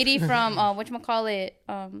 The lady from whatchamacallit,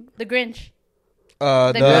 The Grinch.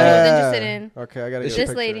 The girl who was interested in. Okay, I gotta get this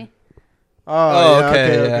lady. Oh,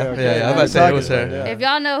 okay. I was about to say it was her. Yeah. If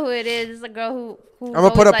y'all know who it is, it's a girl who I'm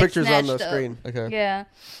gonna put up pictures on the screen. Okay. Yeah.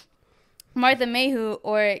 Martha Mayhew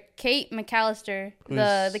or Kate McAllister,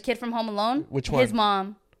 the kid from Home Alone. Which one? His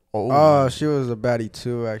mom. Oh, she was a baddie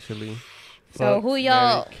too, actually. So who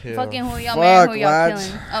y'all fucking, who y'all marrying, who y'all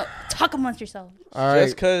killing? Oh, talk amongst yourselves. All right.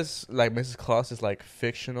 Just because like Mrs. Claus is like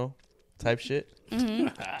fictional type shit. Mm-hmm.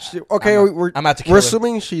 We're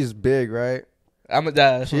assuming she's big, right? She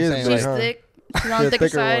is big. She's thick. She's on the thicker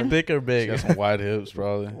side. Thick or big? She got some wide hips,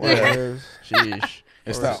 probably. Wide hips. Sheesh.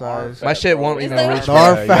 It's the size. My shit won't even reach the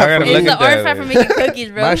arm fat. It's the arm fat for making cookies,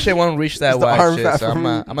 bro. My shit won't reach that wide shit, so I'm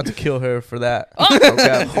about to kill her for that. Oh,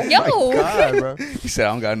 yo. God, bro. He said I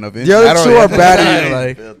don't got enough. The other two are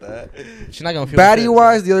baddie. She's not gonna feel baddie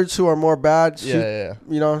wise. The other two are more bad. Yeah.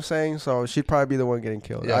 You know what I'm saying? So she'd probably be the one getting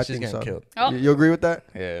killed. Yeah, I she's think getting so. killed. Oh. You agree with that?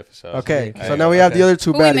 Yeah, for sure. Okay, so now we have the other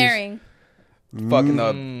two baddies. Who we marrying? Fucking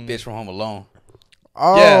the bitch from Home Alone.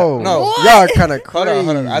 Oh yeah, no, y'all are kind of crazy.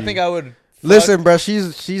 Hold on. I think I would. Listen, bro,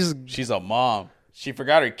 she's a mom. She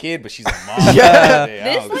forgot her kid, but she's a mom. Yeah.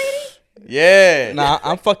 This lady? Yeah.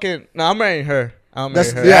 I'm marrying her. I'll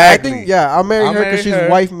marry her. Yeah, I think, I'll marry her because she's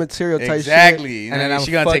wife material type shit. Exactly. And then she's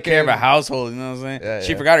going to take care of a household, you know what I'm saying? Yeah,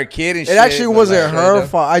 she forgot her kid and shit. It actually wasn't her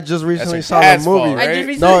fault. I just recently saw the movie. Fault,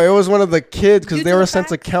 right? No, it was one of the kids because they were sent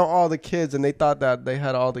to count all the kids and they thought that they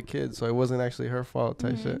had all the kids. So it wasn't actually her fault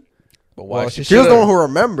type shit. But why she was the one who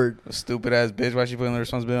remembered. A stupid ass bitch. Why she putting the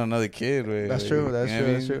responsibility on another kid? That's true.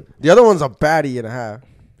 That's true. The other one's a baddie and a half.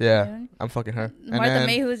 Yeah, I'm fucking her. Martha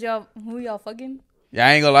May, who y'all fucking? Yeah,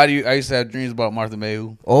 I ain't gonna lie to you. I used to have dreams about Martha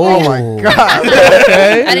Mayhew. Oh my god!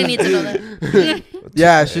 Okay. I didn't need to know that.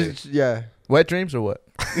 Yeah, she's wet dreams or what?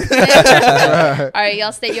 All right,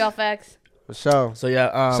 y'all state y'all facts. For sure. So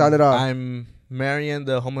yeah, sound it off. I'm marrying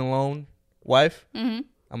the Home Alone wife. Mm-hmm.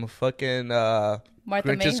 I'm a fucking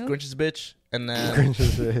Grinch's bitch, and then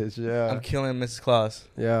Grinch's bitch. Yeah. I'm killing Mrs. Claus.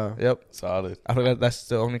 Yeah. Yep. Solid. I think that's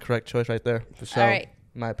the only correct choice right there. For sure. All right.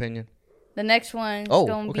 In my opinion. The next one's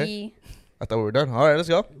gonna be. I thought we were done. All right, let's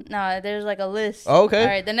go. Nah, there's like a list. Oh, okay. All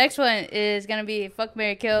right, the next one is gonna be Fuck,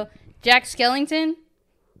 Marry, Kill Jack Skellington,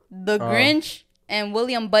 The Grinch, and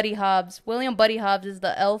William Buddy Hobbs. William Buddy Hobbs is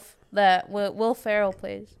the elf that Will Ferrell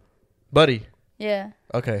plays. Buddy. Yeah.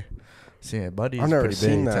 Okay. See, yeah, Buddy's I've never pretty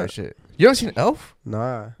seen big that. type shit. You ever seen Elf?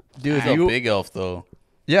 Nah. Dude, He's a big elf though.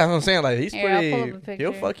 Yeah, I'm saying like he's I'll pull up a pretty. picture.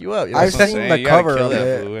 He'll fuck you up. You know I've what I'm seen saying? the You gotta cover kill of that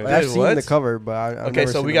it. fool. I've Dude, seen what? the cover, but I've Okay,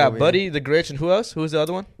 never so seen we the got movie. Buddy, the Grinch, and who else? Who's the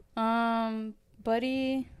other one?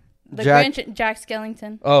 Buddy, The Grinch, Jack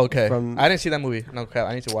Skellington. Oh, okay. I didn't see that movie. No crap.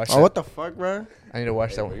 I need to watch that. Oh, what the fuck, bro? I need to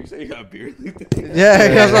watch that one. You say you got beer? Yeah,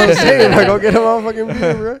 that's what I'm saying. Bro. Go get him all fucking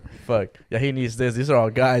beer, bro. Fuck. Yeah, he needs this. These are all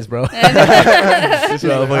guys, bro. These Yeah.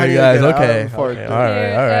 are all fucking guys. Okay. All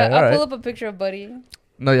right. I'll pull up a picture of Buddy.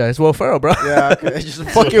 No, yeah, it's Will Ferrell, bro. Yeah, okay. It's just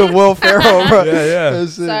fucking Will Ferrell, bro. Yeah.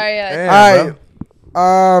 Sorry. Damn,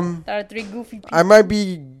 all right. There are 3 goofy people. I might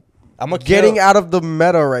be getting out of the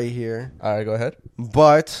meta right here. All right, go ahead.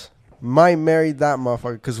 But might marry that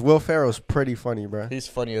motherfucker because Will Ferrell's pretty funny, bro. He's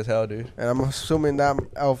funny as hell, dude. And I'm assuming that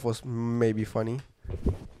elf was maybe funny.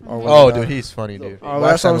 Dude, he's funny, dude. Oh,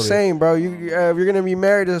 that's what I'm saying, bro. If you're gonna be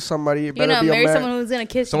married to somebody, you better be marry someone who's gonna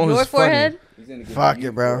kiss your forehead. Fuck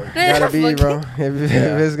it, bro. Gotta be, bro. If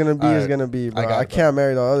it's gonna be, it's gonna be, bro. I can't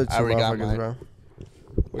marry the other 2 motherfuckers, bro.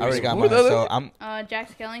 I already got mine. So I'm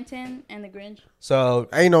Jack Skellington and the Grinch. So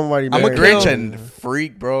ain't nobody. I'm a Grinch and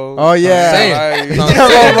Freak, bro. Oh yeah, Freak,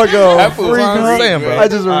 bro. I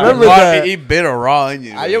just remember that. He bit a raw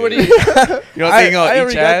onion. I already. You don't think he'll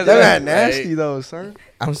eat your ass? That nasty though, son.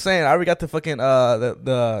 I'm saying I already got the fucking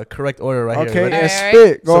the correct order right here. Okay, and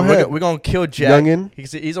spit. Go ahead. We're gonna kill Jack. Youngin.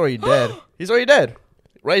 He's already dead. He's already dead.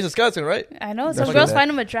 Right, he's a skeleton, right? I know. Some girls find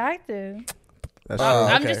him attractive.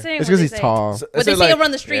 I'm just saying. It's because he's tall. But they see him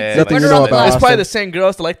run the streets. It's probably the same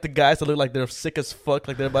girls that like the guys that look like they're sick as fuck,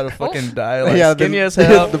 like they're about to fucking die, like skinny as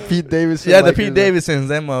hell. The Pete Davidson. Yeah, the Pete Davidsons,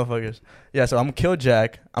 them motherfuckers. Yeah, so I'm gonna kill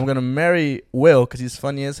Jack. I'm gonna marry Will because he's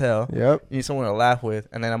funny as hell. Yep. You need someone to laugh with,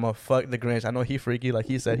 and then I'm gonna fuck the Grinch. I know he freaky, like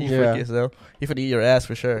he said, he freaky as hell. He finna eat your ass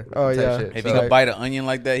for sure. Oh yeah. If he could bite an onion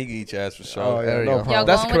like that, he could eat your ass for sure. Oh yeah, no problem.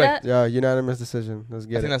 That's correct. Yeah, unanimous decision. Let's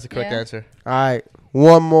get it. I think that's the correct answer. All right,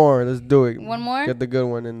 one more. Let's do it. One more. Get the good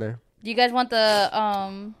one in there. Do you guys want the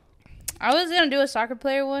I was gonna do a soccer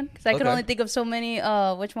player one because I could only think of so many.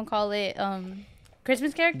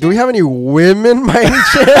 Christmas characters. Do we have any women by any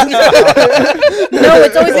chance? No,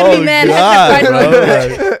 it's always gonna be men. God,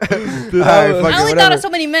 bro. I only thought of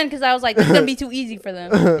so many men because I was like, it's gonna be too easy for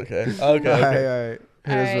them. Okay. All right.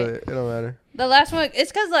 It don't matter. The last one,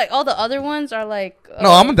 it's because like all the other ones are like.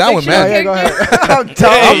 No, I'm down with men. Yeah, go ahead. I'm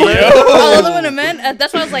down with all other one of men.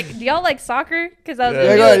 That's why I was like, do y'all like soccer? Because I was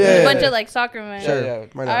a bunch of like soccer men. Sure. Yeah.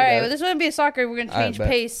 All right, well, this wouldn't be a soccer. We're gonna change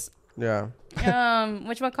pace. Yeah.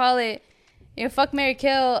 Whatchamacallit? You fuck, marry,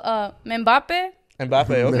 kill. Mbappe. Okay.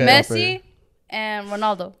 Messi. And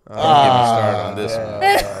Ronaldo. Get me started on this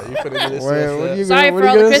one. Sorry for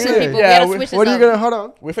all the Christmas people. We gotta switch this up. What are you gonna? Hold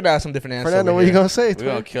on. We finna have some different answers. Fernando, what are you gonna say? We're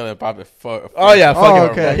gonna kill Mbappe. Oh yeah, fuck him.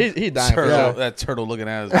 Okay. He dying. That turtle looking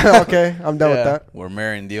at us. Okay, I'm done with that. We're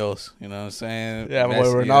marrying Dios. You know what I'm saying? Yeah, but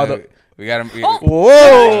Ronaldo. We got him.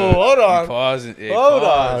 Whoa! Hold on. Pause. Hold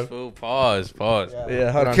on. Pause.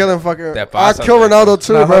 Yeah, hold on. Killing fucking. I'll kill Ronaldo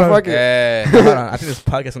too, bro. Fuck it. Yeah. Hold on. I think this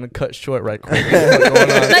podcast gonna cut short right quick.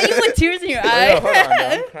 Not you with tears in your eyes. Hold on, bro.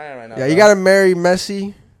 I'm crying right now. Yeah, you gotta marry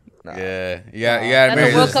Messi. Nah. Yeah, you gotta That's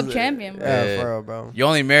marry a World Cup champion, bro. Yeah, for real, bro. You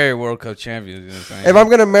only marry World Cup champions. You know what I'm saying? If I'm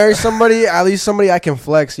gonna marry somebody, at least somebody I can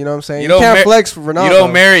flex. You know what I'm saying? You don't can't flex for Ronaldo. You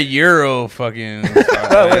don't marry Euro fucking.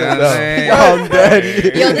 I'm dead.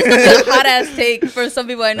 Yo, this is a hot ass take for some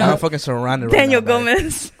people I know. I'm fucking surrounded. Daniel right now,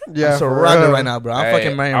 Gomez. Yeah, I'm surrounded right now, bro. I'm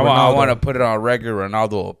fucking marrying Ronaldo. I want to put it on record.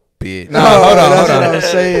 Ronaldo. Bitch. No, hold on. What I'm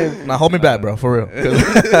saying. Nah, hold me back, bro. For real.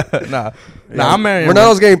 Nah, I'm marrying.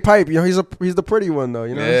 Ronaldo's getting pipe. You know, he's the pretty one though.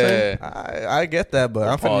 You know what I'm saying? I get that, but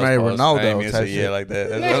I'm finna marry Ronaldo. I ain't type shit like that.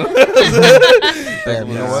 Damn,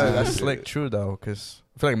 you know what? That's slick, true though, because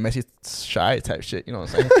I feel like Messi's shy type shit. You know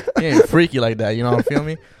what I'm saying? He ain't freaky like that. You know what I feel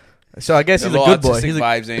me? So I guess he's a good boy. He's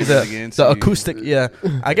the acoustic. Yeah,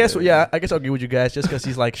 I guess. Yeah, I guess I'll agree with you guys just because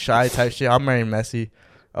he's like shy type shit. I'm marrying Messi.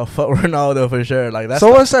 Oh, fuck Ronaldo for sure. Like that's.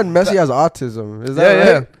 Someone said Messi has autism. Is that right?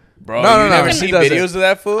 Yeah. Bro, no, never seen videos of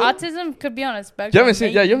that fool? Autism could be on a spectrum. You haven't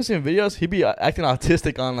seen? Yeah, you haven't seen videos. He be acting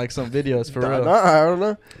autistic on like some videos for real. I don't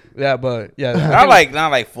know. Yeah, but yeah,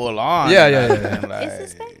 not like full on. Yeah. It's a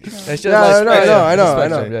spectrum. It's just I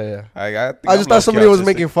know. Yeah. I just thought somebody was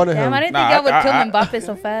making fun of him. Damn, I didn't think I would kill Mbappe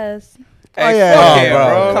so fast. Hey,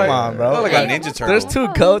 bro. Come on, bro. Like a Ninja Turtle. There's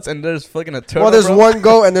 2 goats and there's fucking a turtle. Well, there's 1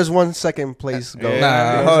 goat and there's 1 second place goat.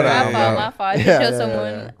 Nah, hold on. My fault. I just chose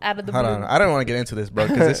someone out of the blue. Hold on. I don't want to get into this, bro,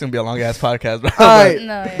 because this is going to be a long-ass podcast, bro. All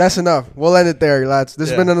right. That's enough. We'll end it there, lads.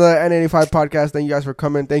 This has been another N85 podcast. Thank you guys for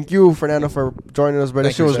coming. Thank you, Fernando, for joining us, bro.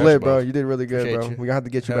 This shit was lit, bro. You did really good, bro. We're going to have to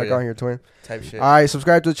get you back on here, twin. Type shit. All right.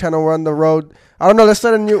 Subscribe to the channel. We're on the road. I don't know. Let's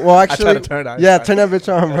start a new. Well, actually. I try to turn it on. Yeah, turn that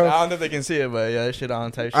bitch on, bro. I don't know if they can see it, but yeah, this shit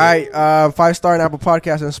on type shit. All right. 5-star on Apple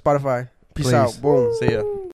Podcasts and Spotify. Peace out. Boom. See ya.